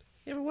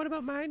 but what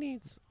about my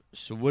needs?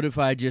 So what if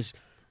I just...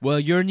 Well,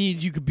 your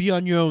needs, you could be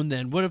on your own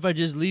then. What if I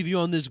just leave you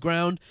on this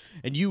ground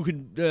and you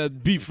can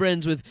be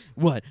friends with,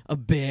 what, a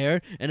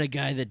bear and a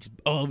guy that's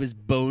all of his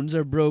bones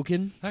are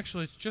broken?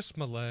 Actually, it's just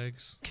my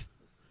legs.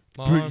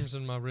 My Pretty- arms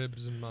and my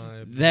ribs and my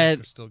That- back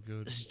are still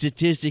good.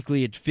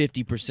 Statistically, it's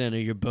 50% of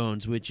your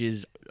bones, which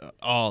is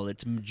all.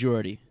 It's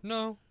majority.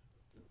 No.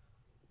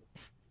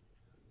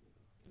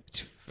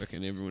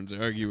 Fucking everyone's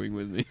arguing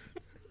with me.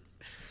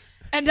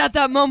 And at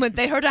that moment,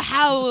 they heard a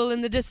howl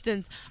in the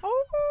distance.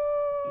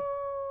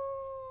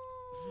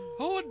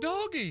 Oh, a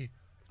doggy.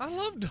 I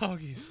love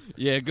doggies.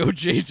 Yeah, go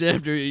chase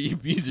after it, you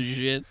piece of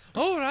shit.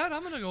 All right,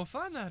 I'm going to go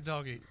find that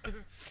doggy.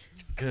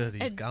 Good,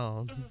 he's And-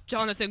 gone.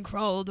 Jonathan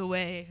crawled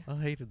away. I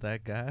hated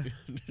that guy.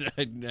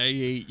 I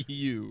hate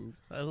you.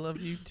 I love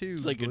you too,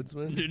 It's like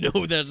Woodsman.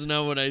 no, that's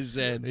not what I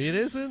said. It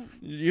isn't.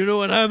 You know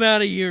what? I'm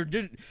out of here.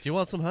 Do you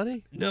want some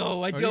honey?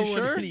 No, I Are don't you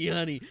want sure? any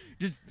honey.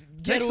 Just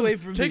get away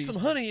from me. Take some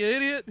honey, you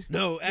idiot.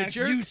 No, Axe,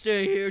 jerk. you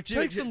stay here.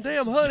 Take some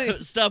damn honey.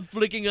 Stop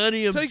flicking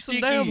honey. I'm Take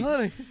sticky. some damn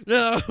honey.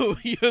 No,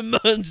 you're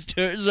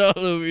monsters, all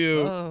of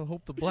you. Oh,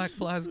 hope the black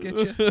flies get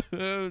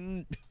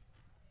you.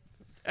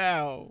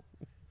 Ow.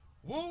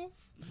 Wolf?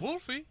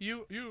 Wolfie?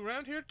 You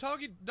around here,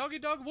 doggy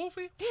dog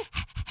Wolfie? Woof.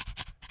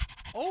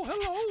 Oh,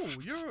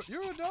 hello.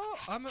 You're a dog.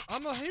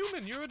 I'm a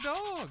human. You're a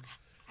dog.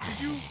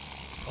 Did you...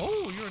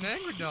 Oh, you're an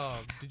angry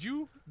dog. Did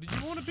you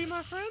want to be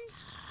my friend?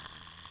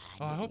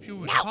 Oh, I hope you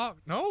would talk.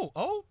 No.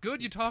 Oh,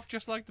 good. You talk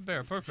just like the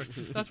bear.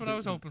 Perfect. That's what I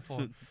was hoping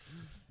for.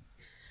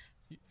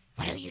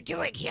 What are you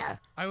doing here?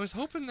 I was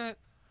hoping that,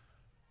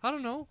 I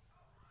don't know,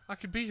 I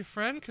could be your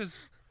friend, because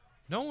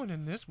no one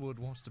in this wood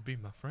wants to be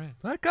my friend.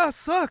 That guy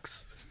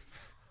sucks.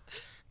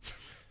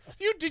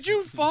 Did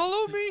you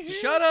follow me here?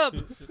 Shut up.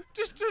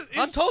 Just to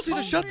I told you to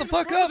insult shut me the in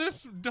fuck front up. of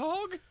this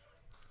dog?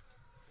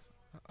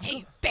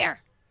 Hey,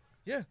 bear.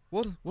 Yeah.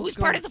 What's Whose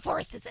going part of the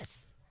forest is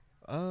this?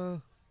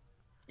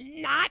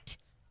 Not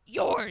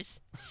yours,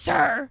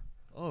 sir.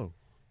 Oh.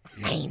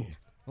 Mine.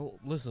 Oh,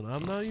 listen,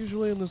 I'm not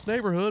usually in this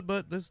neighborhood,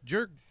 but this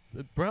jerk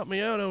brought me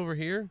out over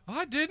here.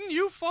 I didn't.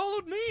 You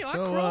followed me. I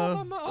So, crawled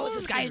on my Oh, is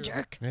this arms guy a here.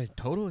 jerk? Hey,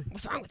 totally.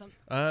 What's wrong with him?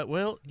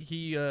 Well,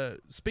 he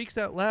speaks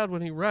out loud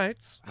when he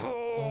writes,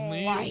 Oh,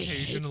 Only I hate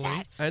occasionally.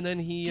 that. and then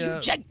he Do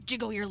you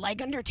jiggle your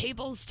leg under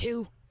tables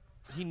too?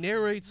 he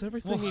narrates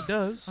everything he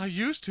does. I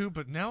used to,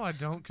 but now I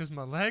don't because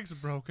my legs are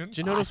broken. Did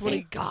you notice oh, when he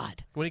thank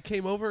God.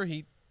 came over,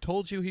 he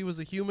told you he was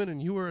a human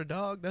and you were a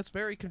dog? That's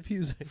very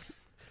confusing.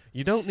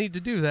 You don't need to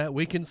do that.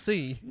 We can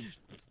see.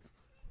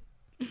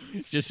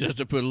 Just has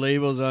to put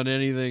labels on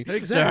anything.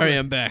 Exactly. Sorry,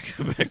 I'm back.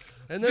 I'm back.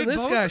 And then Did this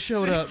both- guy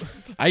showed up.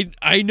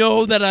 I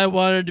know that I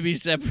wanted to be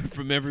separate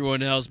from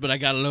everyone else, but I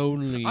got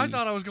lonely. I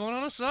thought I was going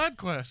on a side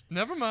quest.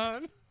 Never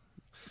mind.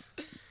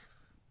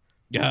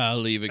 Yeah, I'll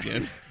leave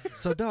again.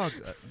 So, dog,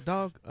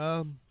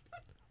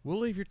 we'll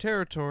leave your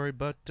territory,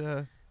 but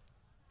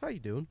how you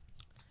doing?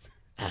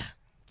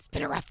 It's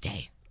been a rough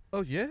day.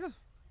 Oh yeah.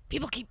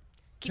 People keep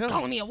Yeah.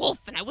 calling me a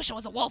wolf, and I wish I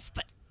was a wolf,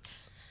 but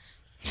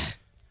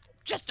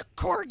just a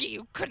corgi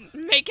who couldn't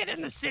make it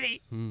in the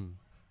city.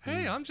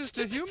 Hey, I'm just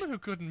a human who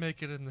couldn't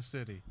make it in the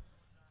city.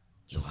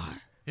 You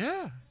are.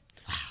 Yeah.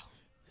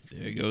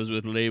 There it goes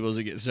with labels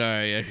again.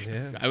 Sorry,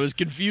 Yeah. I was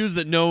confused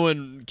that no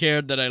one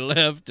cared that I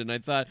left, and I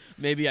thought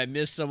maybe I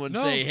missed someone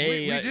No, say,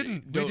 "Hey, we I-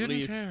 didn't. don't We didn't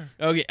leave." care.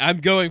 Okay, I'm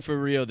going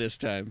for real this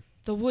time.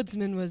 The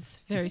woodsman was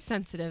very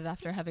sensitive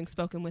after having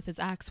spoken with his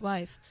axe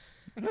wife.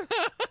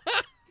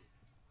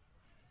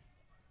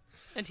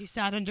 And he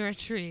sat under a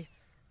tree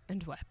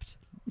and wept.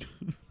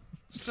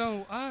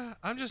 So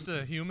I'm just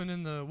a human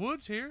in the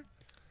woods here.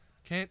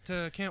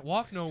 Can't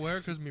walk nowhere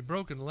because of me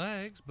broken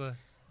legs. But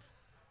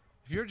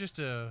if you're just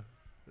a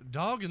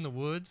dog in the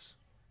woods,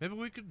 maybe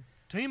we could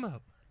team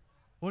up.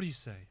 What do you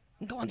say?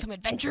 And go on some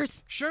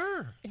adventures,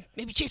 Sure. and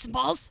maybe chase some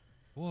balls.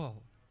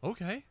 Whoa.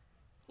 Okay.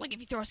 Like if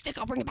you throw a stick,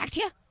 I'll bring it back to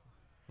you.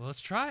 Well,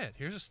 let's try it.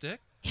 Here's a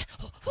stick. Yeah.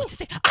 Oh, what's a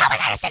stick? Oh my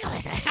God, a stick!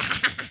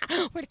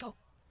 Where'd it go?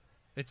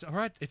 It's all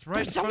right. It's right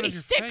There's in so front many of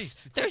your sticks.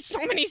 face. There's so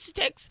many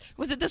sticks.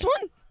 Was it this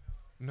one?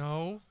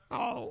 No.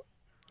 Oh.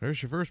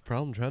 There's your first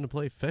problem trying to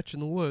play fetch in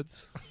the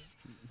woods.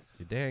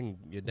 You dang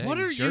What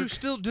are you jerk.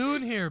 still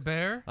doing here,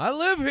 Bear? I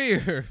live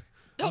here.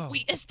 No, Oh. we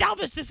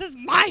established this is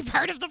my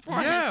part of the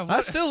forest. Yeah, I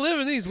what? still live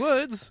in these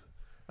woods.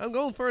 I'm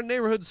going for a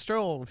neighborhood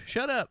stroll.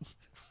 Shut up.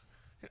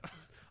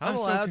 I'm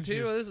so allowed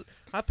confused. to.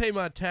 I pay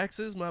my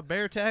taxes, my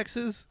bear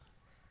taxes,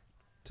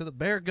 to the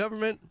bear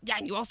government. Yeah,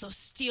 and you also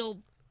steal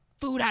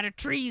food out of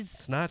trees.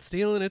 It's not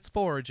stealing, it's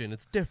foraging.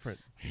 It's different.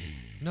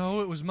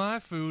 No, it was my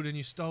food and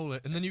you stole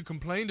it, and then you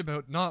complained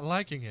about not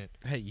liking it.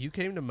 Hey, you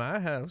came to my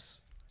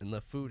house and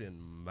left food in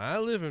my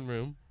living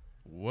room.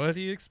 What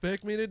do you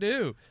expect me to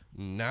do?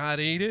 Not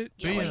eat it?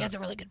 You know, he Bea. has a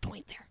really good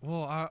point there.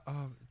 Well,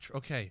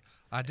 okay,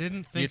 I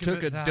didn't think You of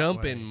took it a that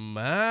dump way. in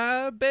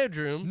my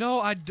bedroom, No,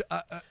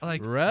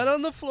 like right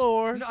on the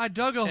floor, no, I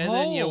dug a and hole.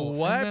 then you and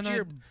wiped then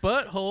your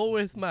butthole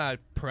with my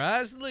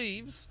prized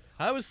leaves.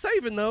 I was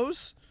saving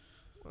those.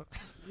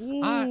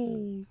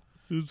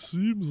 It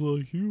seems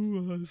like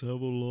you guys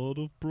have a lot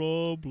of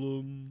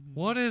problems.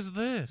 What is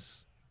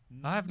this?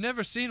 I've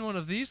never seen one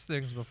of these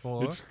things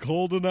before. It's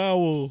called an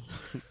owl.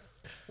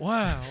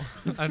 Wow,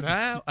 an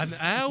owl? An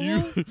owl?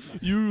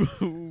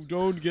 You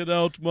don't get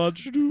out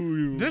much, do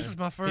you? This is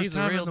my first He's a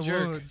time real in the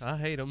jerk. woods. I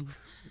hate him.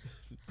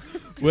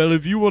 Well,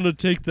 if you want to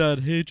take that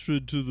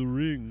hatred to the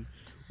ring,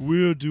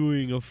 we're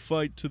doing a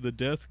fight to the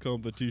death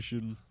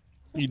competition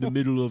in the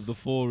middle of the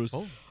forest.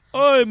 Oh.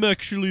 I'm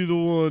actually the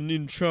one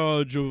in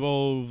charge of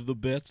all of the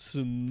bets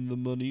and the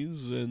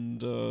monies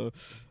and You're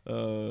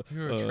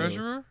a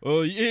treasurer?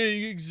 Oh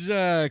yeah,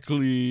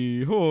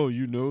 exactly. Oh,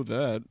 you know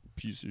that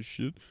piece of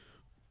shit.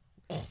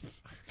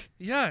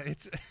 Yeah,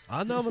 it's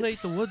I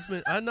nominate the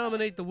woodsman. I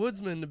nominate the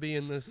woodsman to be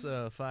in this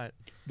fight.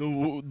 The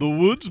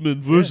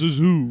woodsman versus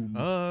whom?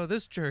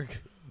 This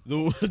jerk. The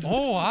woodsman.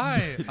 Oh,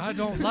 I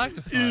don't like to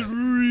It fight.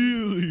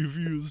 really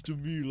feels to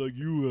me like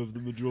you have the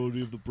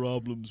majority of the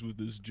problems with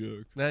this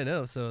jerk. I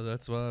know, so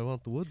that's why I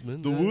want the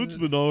woodsman. The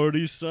woodsman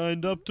already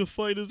signed up to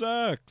fight his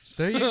axe.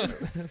 There you go.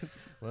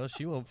 Well,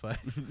 she won't fight.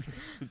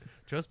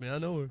 Trust me, I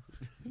know her.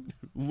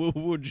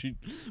 What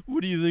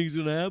do you think's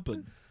gonna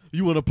happen?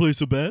 You want to place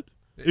a bet?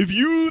 If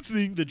you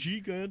think that she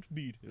can't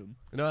beat him,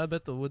 No, I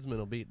bet the woodsman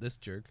will beat this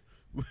jerk.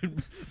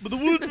 but the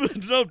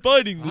woodsman's not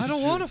fighting this I don't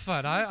jerk. want to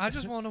fight. I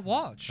just want to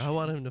watch I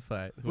want him to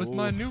fight. with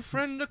my new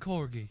friend the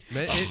corgi.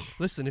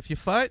 Listen, if you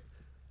fight,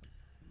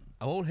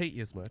 I won't hate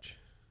you as much.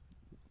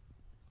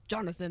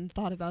 Jonathan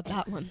thought about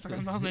that one for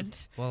a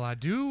moment. Well, I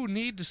do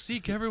need to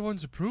seek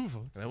everyone's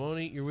approval. And I won't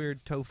eat your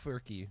weird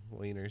tofurkey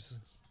wieners.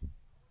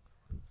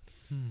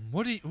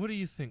 What do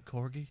you think,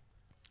 corgi?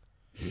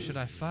 Should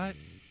I fight?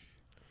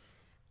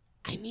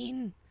 I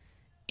mean,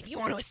 if you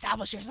want to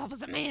establish yourself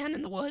as a man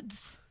in the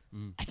woods,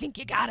 I think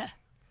you gotta.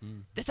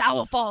 This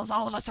owl follows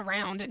all of us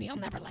around, and he'll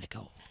never let it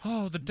go.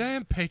 Oh, the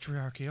damn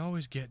patriarchy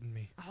always getting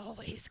me.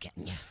 Always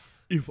getting you.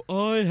 If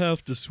I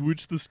have to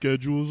switch the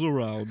schedules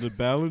around and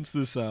balance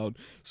this out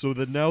so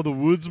that now the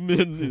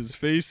woodsman is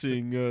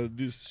facing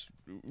this...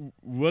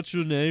 What's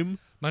your name?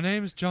 My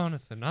name's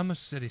Jonathan. I'm a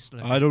city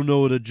slicker. I don't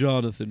know what a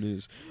Jonathan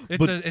is.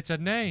 but It's a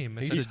name.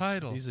 It's a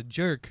title. He's a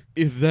jerk.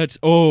 if that's...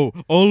 Oh,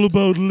 all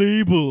about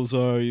labels,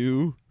 are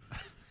you?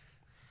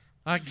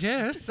 I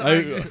guess.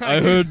 I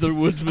heard the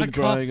woodsman I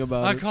call- crying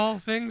about I it. call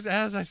things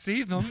as I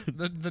see them.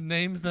 the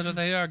names that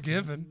they are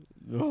given.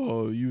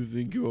 Oh, you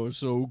think you're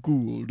so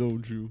cool,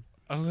 don't you?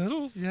 A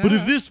little, yeah. But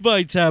if this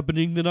fight's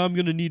happening, then I'm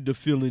going to need to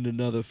fill in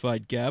another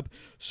fight gap.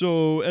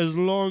 So as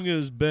long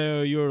as,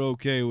 Bear, you're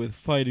okay with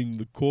fighting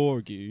the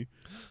corgi,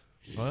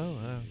 Well,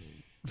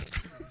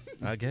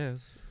 I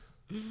guess.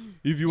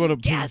 if you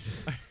want to...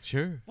 Yes.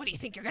 Sure. What do you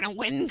think you're gonna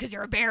win because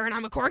you're a bear and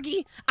I'm a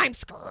corgi? I'm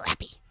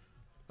scrappy.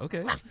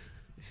 Okay.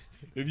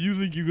 If you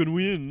think you can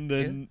win,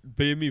 then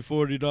pay me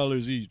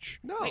 $40 each.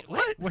 No, Wait,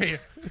 what? Wait,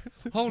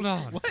 hold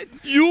on. What?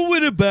 You'll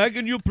win it back,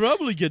 and you'll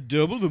probably get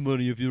double the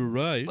money if you're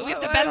right. But we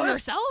have to bet on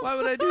ourselves. Why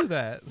would I do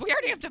that? We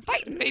already have to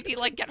fight and maybe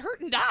like get hurt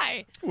and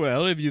die.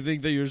 Well, if you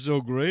think that you're so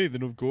great,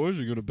 then of course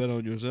you're going to bet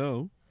on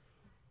yourself.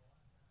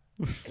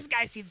 This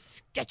guy seems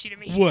sketchy to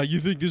me. What, you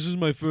think this is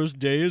my first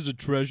day as a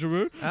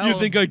treasurer? You Owl.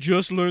 think I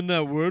just learned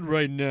that word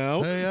right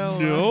now? Hey, Owl,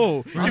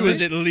 No, I it was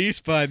think- at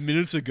least 5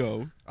 minutes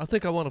ago. I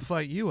think I want to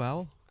fight you,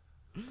 Owl.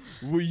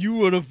 Well, you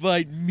want to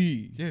fight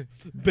me? Yeah.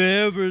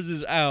 Bear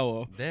versus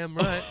owl. Damn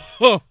right.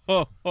 Ho,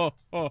 ho, ho,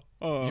 ho,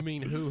 ho. You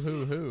mean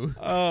who?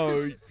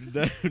 Oh,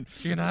 that...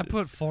 Can I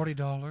put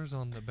 $40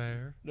 on the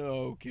bear?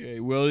 Okay,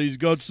 well, he's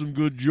got some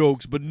good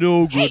jokes, but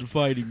no good Hey.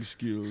 fighting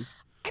skills.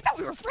 I thought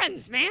we were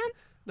friends, man.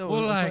 No,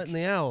 Well, I'm like- fighting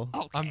the owl.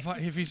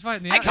 Okay. If he's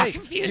fighting the I got Hey,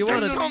 confused. do you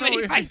There's wanna- so many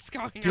No, if fights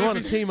going on. Do you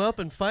want to team up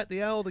and fight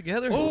the owl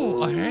together?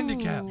 Oh, a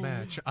handicap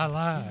match. I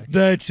like.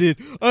 That's it.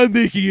 I'm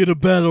making it a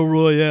battle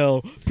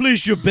royale.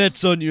 Place your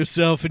bets on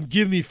yourself and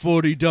give me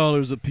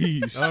 $40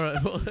 apiece. All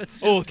right. Well, let's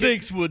just Oh, get,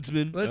 thanks,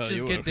 Woodsman. Let's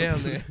just get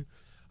down there.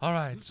 All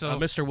right, so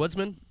Mr.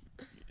 Woodsman,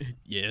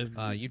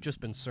 Yeah. you've just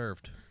been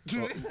served.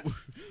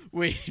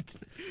 Wait.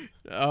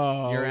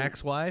 Oh. Your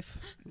ex-wife?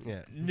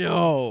 Yeah.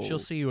 No. She'll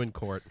see you in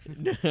court.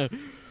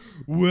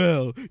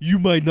 Well, you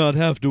might not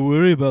have to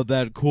worry about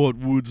that, Court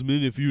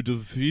Woodsman, if you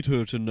defeat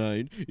her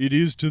tonight. It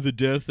is to the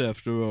death,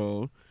 after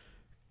all.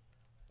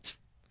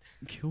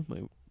 Kill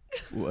my...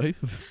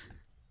 Wife?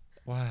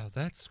 Wow,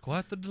 that's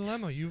quite the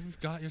dilemma you've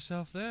got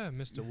yourself there,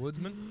 Mr.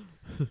 Woodsman.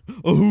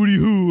 Oh, hooty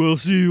hoo, I'll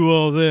see you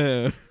all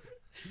there.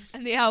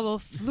 And the owl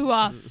flew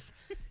off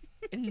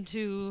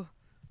into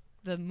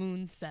the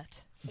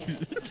moonset.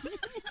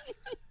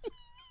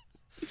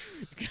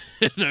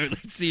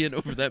 Let's see it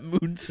over that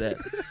moonset.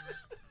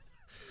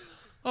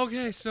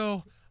 Okay,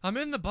 so I'm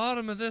in the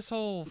bottom of this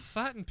whole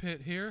fighting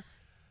pit here.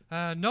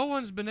 No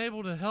one's been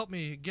able to help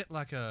me get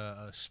like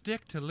a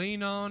stick to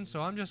lean on,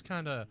 so I'm just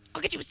kind of.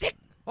 I'll get you a stick.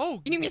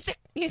 Oh, You need me a stick?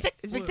 You need a stick?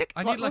 It's a big stick?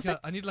 I Little need like stick?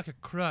 I need like a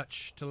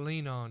crutch to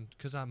lean on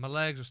because my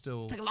legs are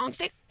still It's like a long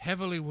stick?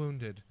 heavily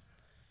wounded.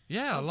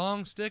 Yeah, a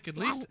long stick, at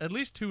least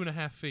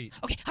 2.5 feet.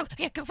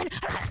 Okay, go find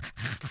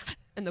it.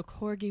 And the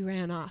corgi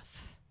ran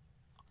off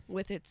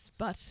with its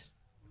butt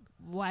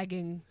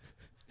wagging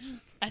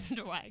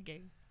and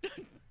wagging.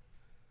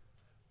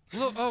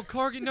 Look, oh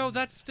Corgi, no,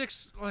 that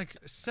stick's like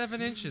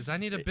 7 inches. I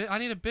need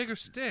a bigger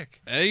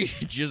stick. I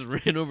just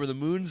ran over the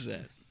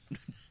moonset.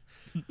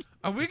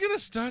 Are we gonna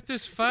start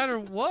this fight or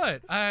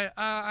what? I'm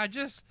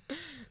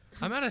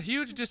at a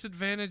huge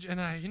disadvantage,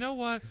 and you know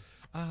what?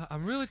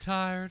 I'm really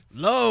tired.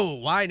 Lo,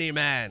 whiny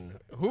man.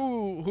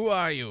 Who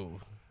are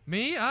you?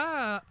 Me?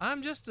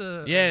 I'm just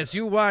a. Yes,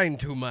 you whine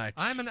too much.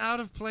 I'm an out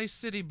of place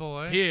city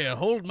boy. Here,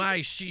 hold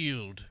my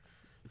shield.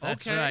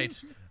 That's Okay.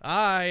 right.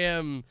 I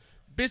am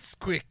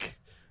Bisquick,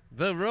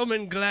 the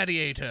Roman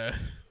gladiator.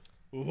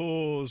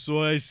 Oh,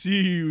 so I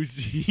see you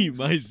see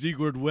my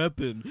secret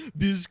weapon,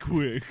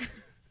 Bisquick.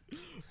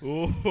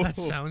 Oh, That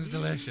sounds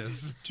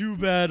delicious. too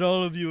bad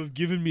all of you have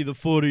given me the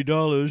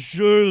 $40.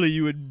 Surely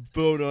you would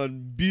vote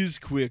on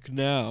Bisquick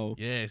now.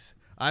 Yes,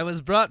 I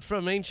was brought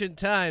from ancient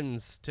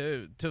times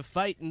to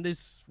fight in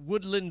this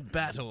woodland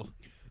battle.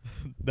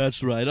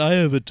 That's right, I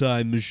have a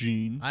time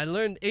machine. I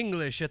learned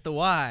English at the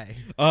Y.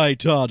 I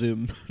taught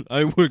him.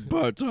 I work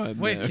part-time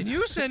Wait, there. can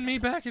you send me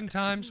back in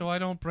time so I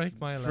don't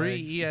break my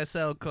Free legs?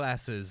 ESL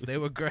classes. They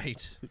were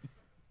great.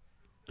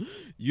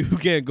 You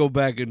can't go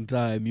back in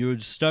time. You're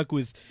stuck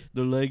with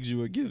the legs you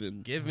were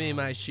given. Give me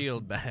my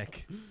shield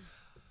back.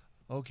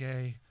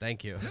 Okay.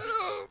 Thank you.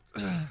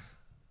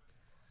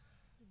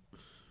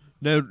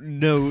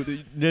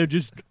 No,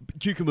 just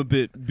kick him a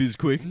bit,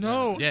 Bisquick.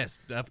 No. Yes,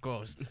 of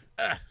course.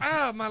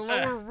 My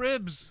lower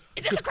ribs.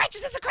 Is this a crutch?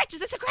 Is this a crutch? Is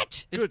this a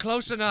crutch? It's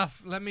close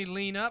enough. Let me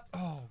lean up.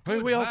 Oh, Hey,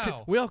 good,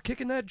 wow. we all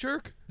kicking that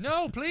jerk?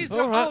 No, please All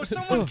don't. right. Oh,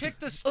 someone kick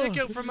the stick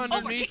out from Oh, we're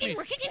underneath kicking, me.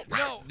 we're kicking.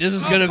 No. This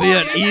is Oh, gonna be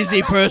an Corgi,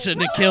 easy no, person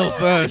to kill no,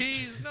 first.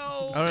 Jeez, no.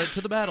 All right, to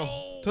the battle.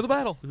 No. To the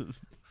battle.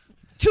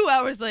 2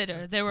 hours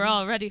later, they were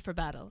all ready for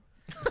battle.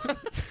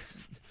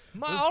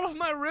 All of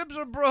my ribs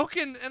are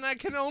broken, and I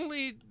can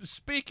only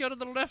speak out of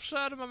the left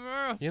side of my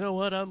mouth. You know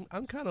what? I'm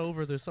kind of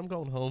over this. I'm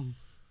going home.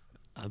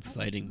 I'm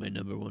fighting my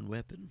number one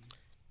weapon.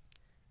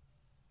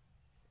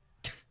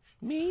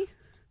 Me?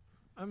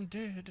 I'm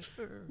dead.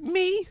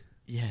 Me?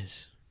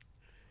 Yes.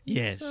 You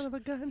Yes. son of a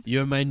gun.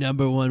 You're my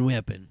number one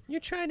weapon. You're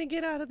trying to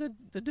get out of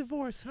the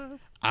divorce, huh?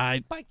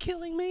 I By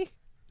killing me?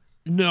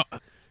 no.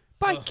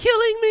 By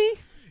killing me?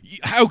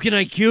 How can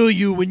I kill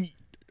you when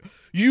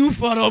you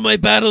fought all my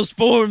battles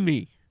for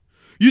me?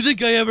 You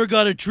think I ever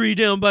got a tree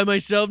down by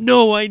myself?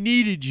 No, I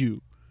needed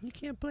you. You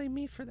can't blame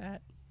me for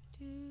that.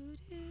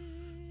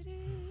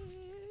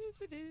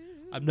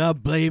 I'm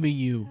not blaming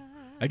you.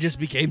 I just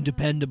became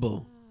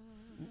dependable.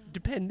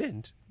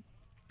 Dependent.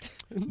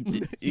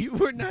 You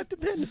were not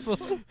dependable.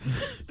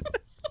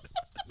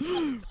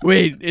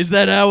 Wait, is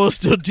that owl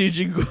still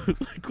teaching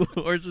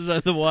horses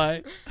on the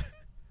Y?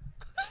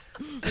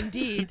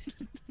 Indeed,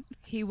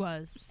 he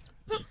was.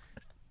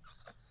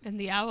 And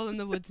the owl and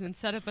the woodsman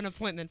set up an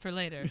appointment for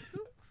later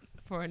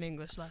for an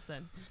English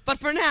lesson. But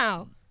for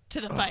now,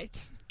 to the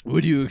fight.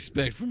 What do you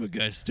expect from a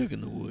guy stuck in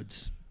the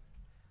woods?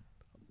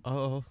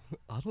 I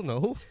don't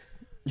know.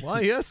 Why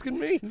are you asking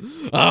me?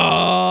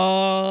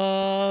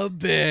 Ah,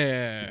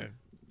 bear.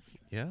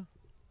 Yeah.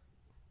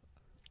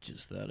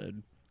 Just thought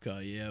I'd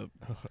call you out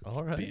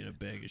All right. being a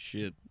bag of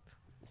shit.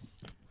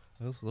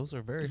 Those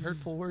are very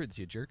hurtful words,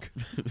 you jerk.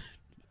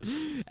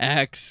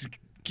 Axe,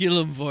 kill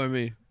him for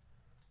me.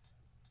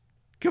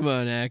 Come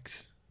on,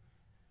 Axe.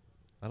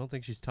 I don't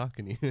think she's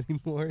talking to you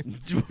anymore.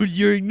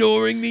 You're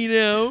ignoring me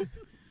now?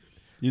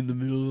 In the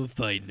middle of a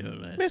fight, no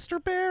less.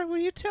 Mr. Bear, will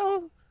you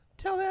tell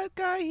that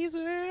guy he's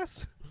an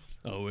ass?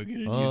 Oh, we're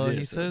gonna do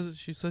this.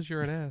 She says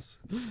you're an ass.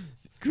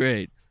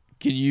 Great.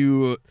 Can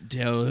you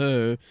tell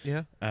her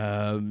Yeah.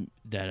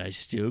 that I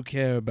still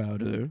care about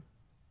her,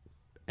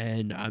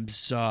 and I'm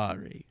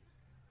sorry.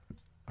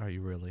 Are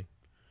you really?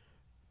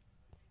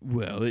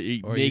 Well,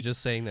 Or are you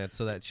just saying that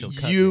so that she'll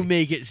cut you me?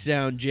 make it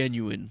sound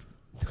genuine.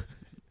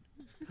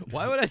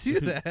 Why would I do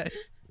that?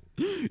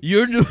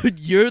 You're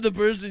the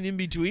person in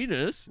between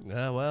us.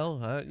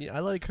 Well, I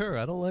like her.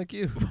 I don't like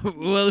you.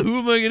 Well, who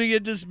am I gonna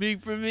get to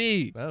speak for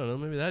me? I don't know.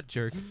 Maybe that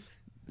jerk.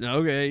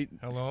 Okay,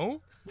 Hello?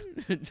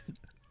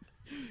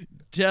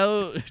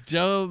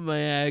 tell my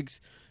ex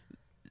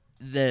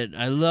that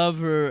I love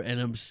her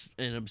and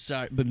I'm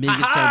sorry, but make it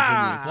sound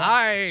genuine.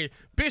 I,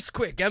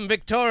 Bisquick, am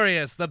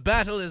victorious. The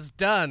battle is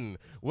done.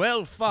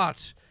 Well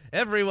fought.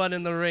 Everyone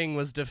in the ring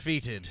was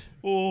defeated.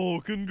 Oh,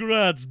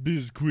 congrats,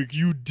 Bizquick,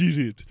 you did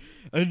it.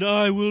 And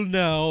I will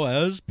now,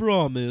 as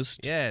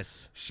promised,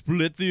 Yes.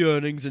 split the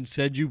earnings and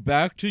send you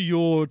back to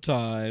your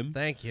time,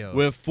 Thank you.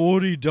 where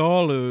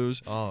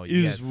 $40 Oh,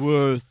 is yes.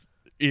 worth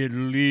at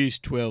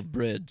least 12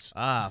 breads.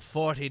 Ah,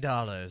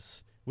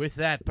 $40. With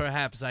that,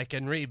 perhaps I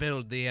can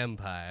rebuild the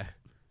empire.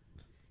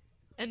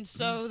 And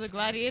so the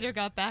gladiator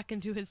got back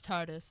into his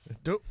TARDIS.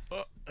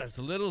 That's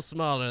a little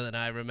smaller than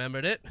I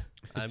remembered it.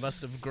 I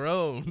must have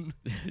grown.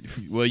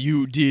 Well,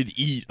 you did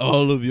eat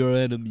all of your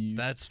enemies.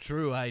 That's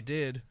true, I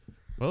did.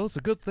 Well, it's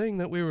a good thing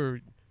that we were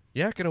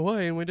yakking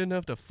away and we didn't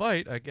have to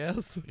fight, I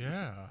guess.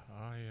 Yeah,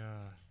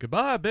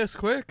 Goodbye,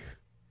 Bisquick.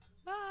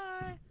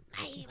 Bye.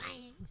 Bye,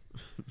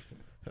 bye.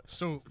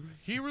 So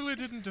he really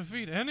didn't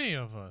defeat any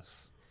of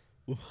us.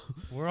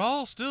 We're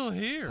all still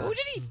here. Who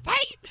did he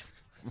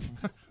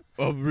fight?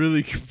 I'm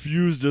really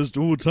confused as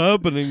to what's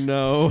happening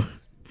now.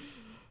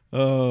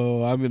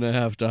 Oh, I'm gonna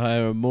have to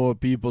hire more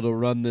people to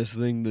run this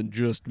thing than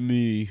just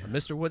me.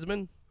 Mr.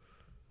 Woodsman,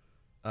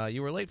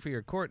 you were late for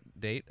your court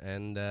date,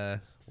 and,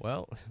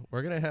 well,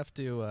 we're going to have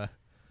to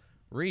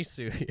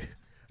re-sue you.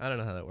 I don't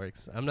know how that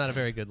works. I'm not a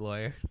very good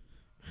lawyer.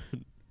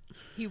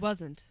 He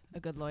wasn't a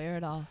good lawyer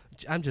at all.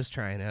 I'm just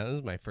trying out. This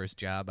is my first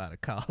job out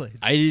of college.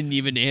 I didn't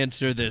even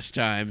answer this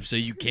time, so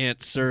you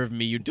can't serve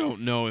me. You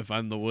don't know if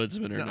I'm the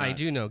woodsman or No, not. I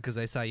do know because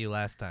I saw you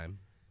last time.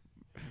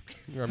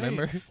 You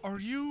remember? Hey, are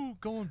you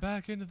going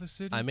back into the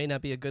city? I may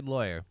not be a good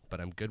lawyer,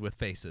 but I'm good with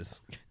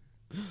faces.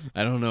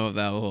 I don't know if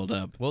that will hold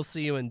up. We'll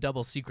see you in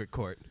double secret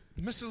court.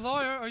 Mr.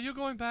 Lawyer, are you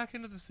going back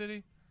into the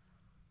city?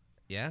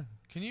 Yeah?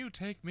 Can you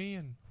take me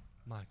and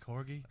my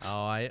corgi?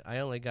 Oh, I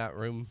only got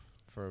room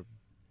for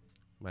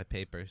my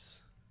papers.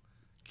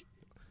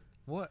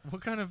 What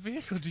kind of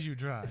vehicle do you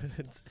drive?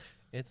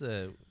 it's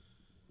a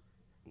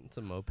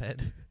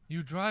moped.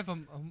 You drive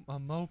a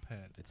moped.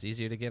 It's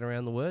easier to get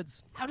around the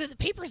woods. How did the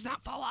papers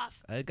not fall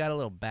off? I got a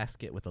little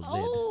basket with a lid.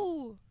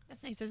 Oh,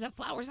 that's nice. Does it have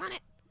flowers on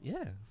it?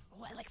 Yeah.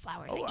 Oh, I like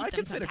flowers. Oh, I eat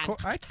them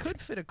sometimes. I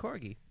could fit a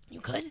corgi.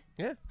 You could?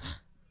 Yeah.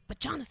 But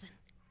Jonathan,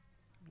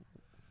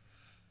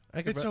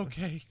 I could It's ru-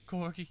 okay,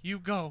 corgi. You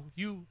go.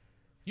 You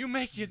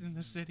make it in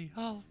the city.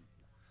 I'll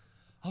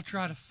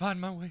try to find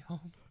my way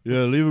home.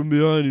 Yeah, leave him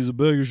behind. He's a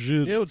bag of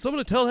shit. Yeah, would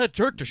someone tell that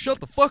jerk to shut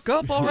the fuck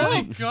up Oh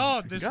already?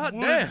 God, this God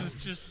woods damn. is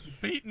just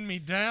beating me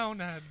down.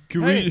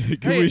 Can Hey,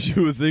 we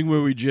do a thing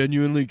where we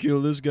genuinely kill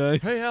this guy?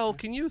 Hey, Al,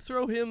 can you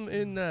throw him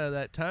in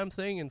that time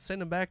thing and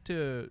send him back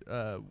to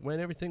when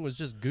everything was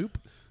just goop?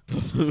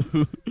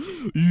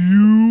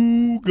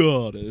 You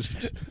got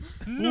it.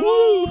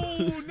 No,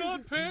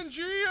 not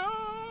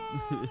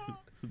Pangea.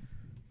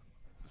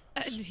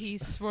 And he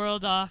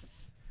swirled off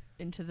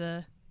into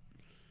the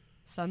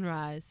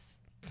sunrise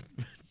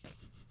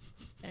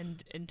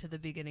and into the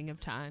beginning of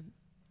time.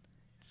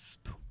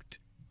 Spooked.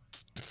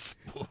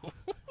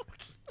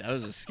 That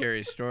was a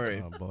scary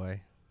story. Oh,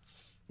 boy.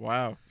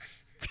 Wow.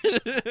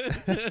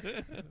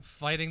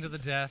 Fighting to the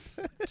death,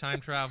 time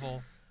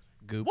travel.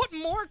 Goop. What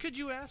more could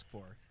you ask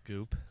for?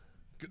 Goop.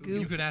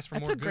 You could ask for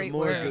That's more a great goop.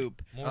 More word.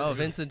 goop. More Oh, goop.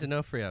 Vincent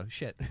D'Onofrio.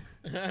 Shit.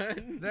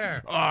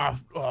 There. Water.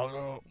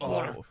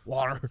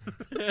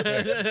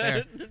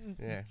 there.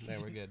 Yeah, there,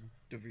 we're good.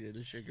 Don't forget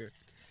the sugar.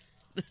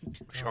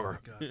 Sugar.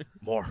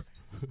 More.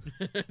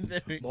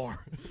 More.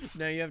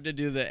 Now you have to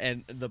do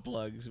the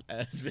plugs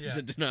as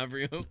Vincent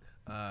D'Onofrio.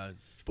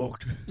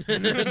 Spooked.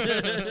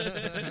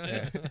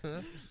 Yeah.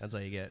 That's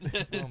all you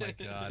get. Oh my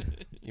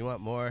God. You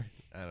want more?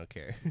 I don't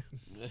care.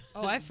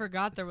 Oh, I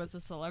forgot there was a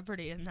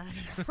celebrity in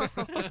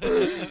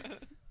that.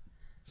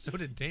 So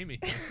did Damien.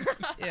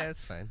 Yeah,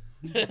 it's fine.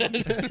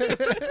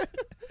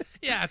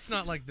 Yeah, it's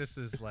not like this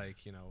is like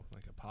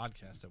like a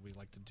podcast that we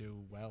like to do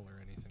well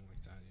or anything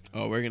like that.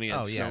 Oh, we're gonna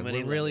get Oh, yeah, so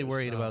many. we're really letters.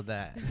 worried so- about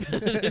that.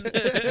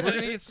 We're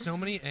gonna get so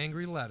many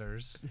angry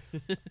letters.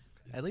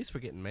 At least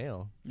we're getting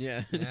mail.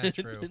 Yeah. Yeah,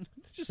 true.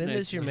 It's just Send nice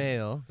us your to-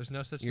 mail, There's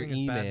no such your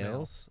thing as bad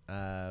mail.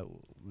 emails.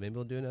 Maybe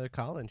we'll do another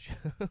call-in show.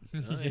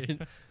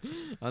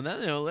 On that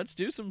note, let's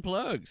do some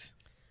plugs.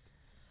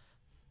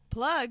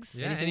 Plugs.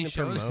 Yeah, Anything any to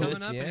shows promote?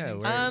 coming up? Yeah, Anything to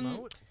where-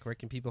 promote? Where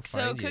can people So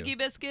find Cookie you?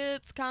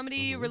 Biscuits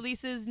Comedy Mhm.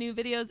 releases new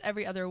videos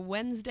every other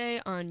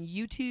Wednesday on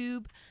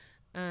YouTube.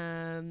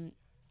 I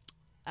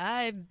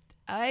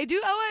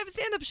have a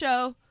stand-up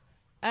show.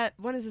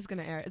 When is this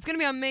gonna air? It's gonna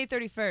be on May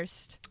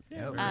 31st.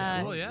 Yeah, very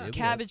Uh, cool, yeah. Yep.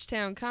 Cabbage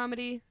Town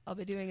Comedy. I'll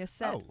be doing a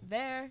set Oh.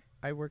 there.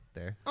 I worked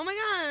there. Oh my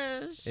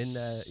gosh. In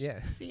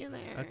yeah. See you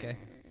there. Okay.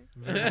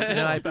 Very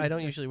No, I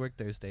don't usually work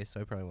Thursdays,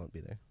 so I probably won't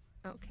be there.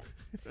 Okay.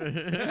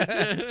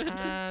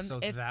 So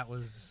if that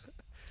was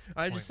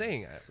I'm just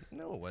saying. Pointless.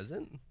 No, it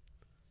wasn't.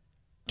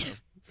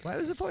 Why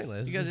was it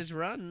pointless? Because it's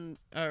run,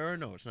 or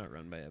no, it's not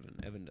run by Evan.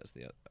 Evan does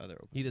the other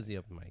open. he does the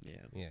open mic.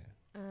 Yeah.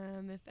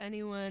 Yeah. if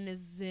anyone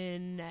is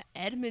in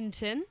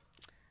Edmonton,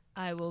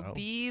 I will Oh.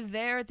 be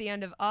there at the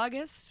end of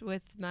August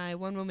with my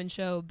one-woman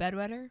show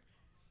Bedwetter,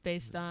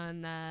 based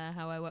on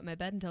how I wet my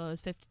bed until I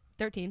was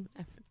 13.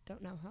 I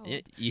don't know how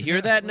old. You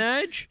hear that,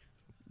 Nudge?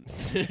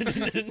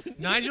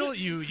 Nigel.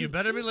 You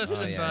better be Oh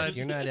listening, yeah. bud.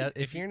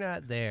 If you're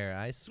not there,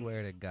 I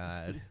swear to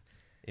God.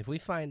 If we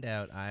find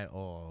out,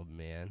 oh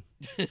man.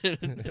 I need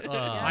to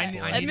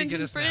get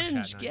Edmonton a Fringe,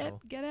 Snapchat,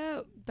 Nigel. get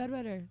out,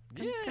 Bedwetter.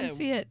 Come Yeah.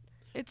 see it.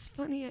 It's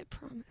funny, I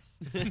promise.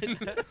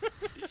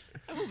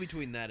 And we'll be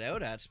tweeting that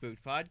out at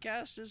Spooked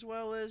Podcast, as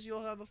well as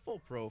you'll have a full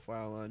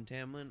profile on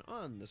Tamlynn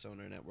on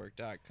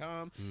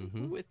thesonarnetwork.com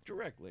with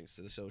direct links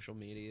to the social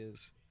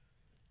medias.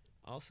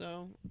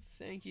 Also,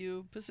 thank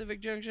you Pacific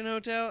Junction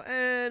Hotel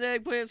and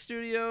Eggplant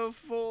Studio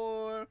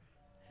for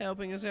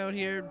helping us out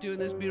here doing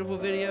this beautiful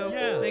video,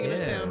 making it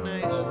sound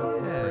nice.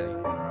 Yeah.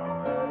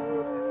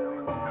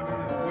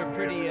 We're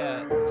pretty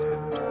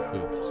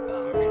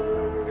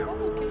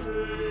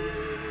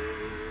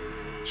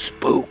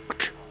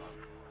Spooked.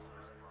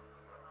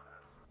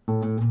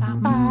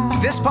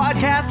 This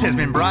podcast has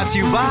been brought to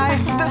you by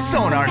the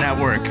Sonar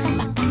Network.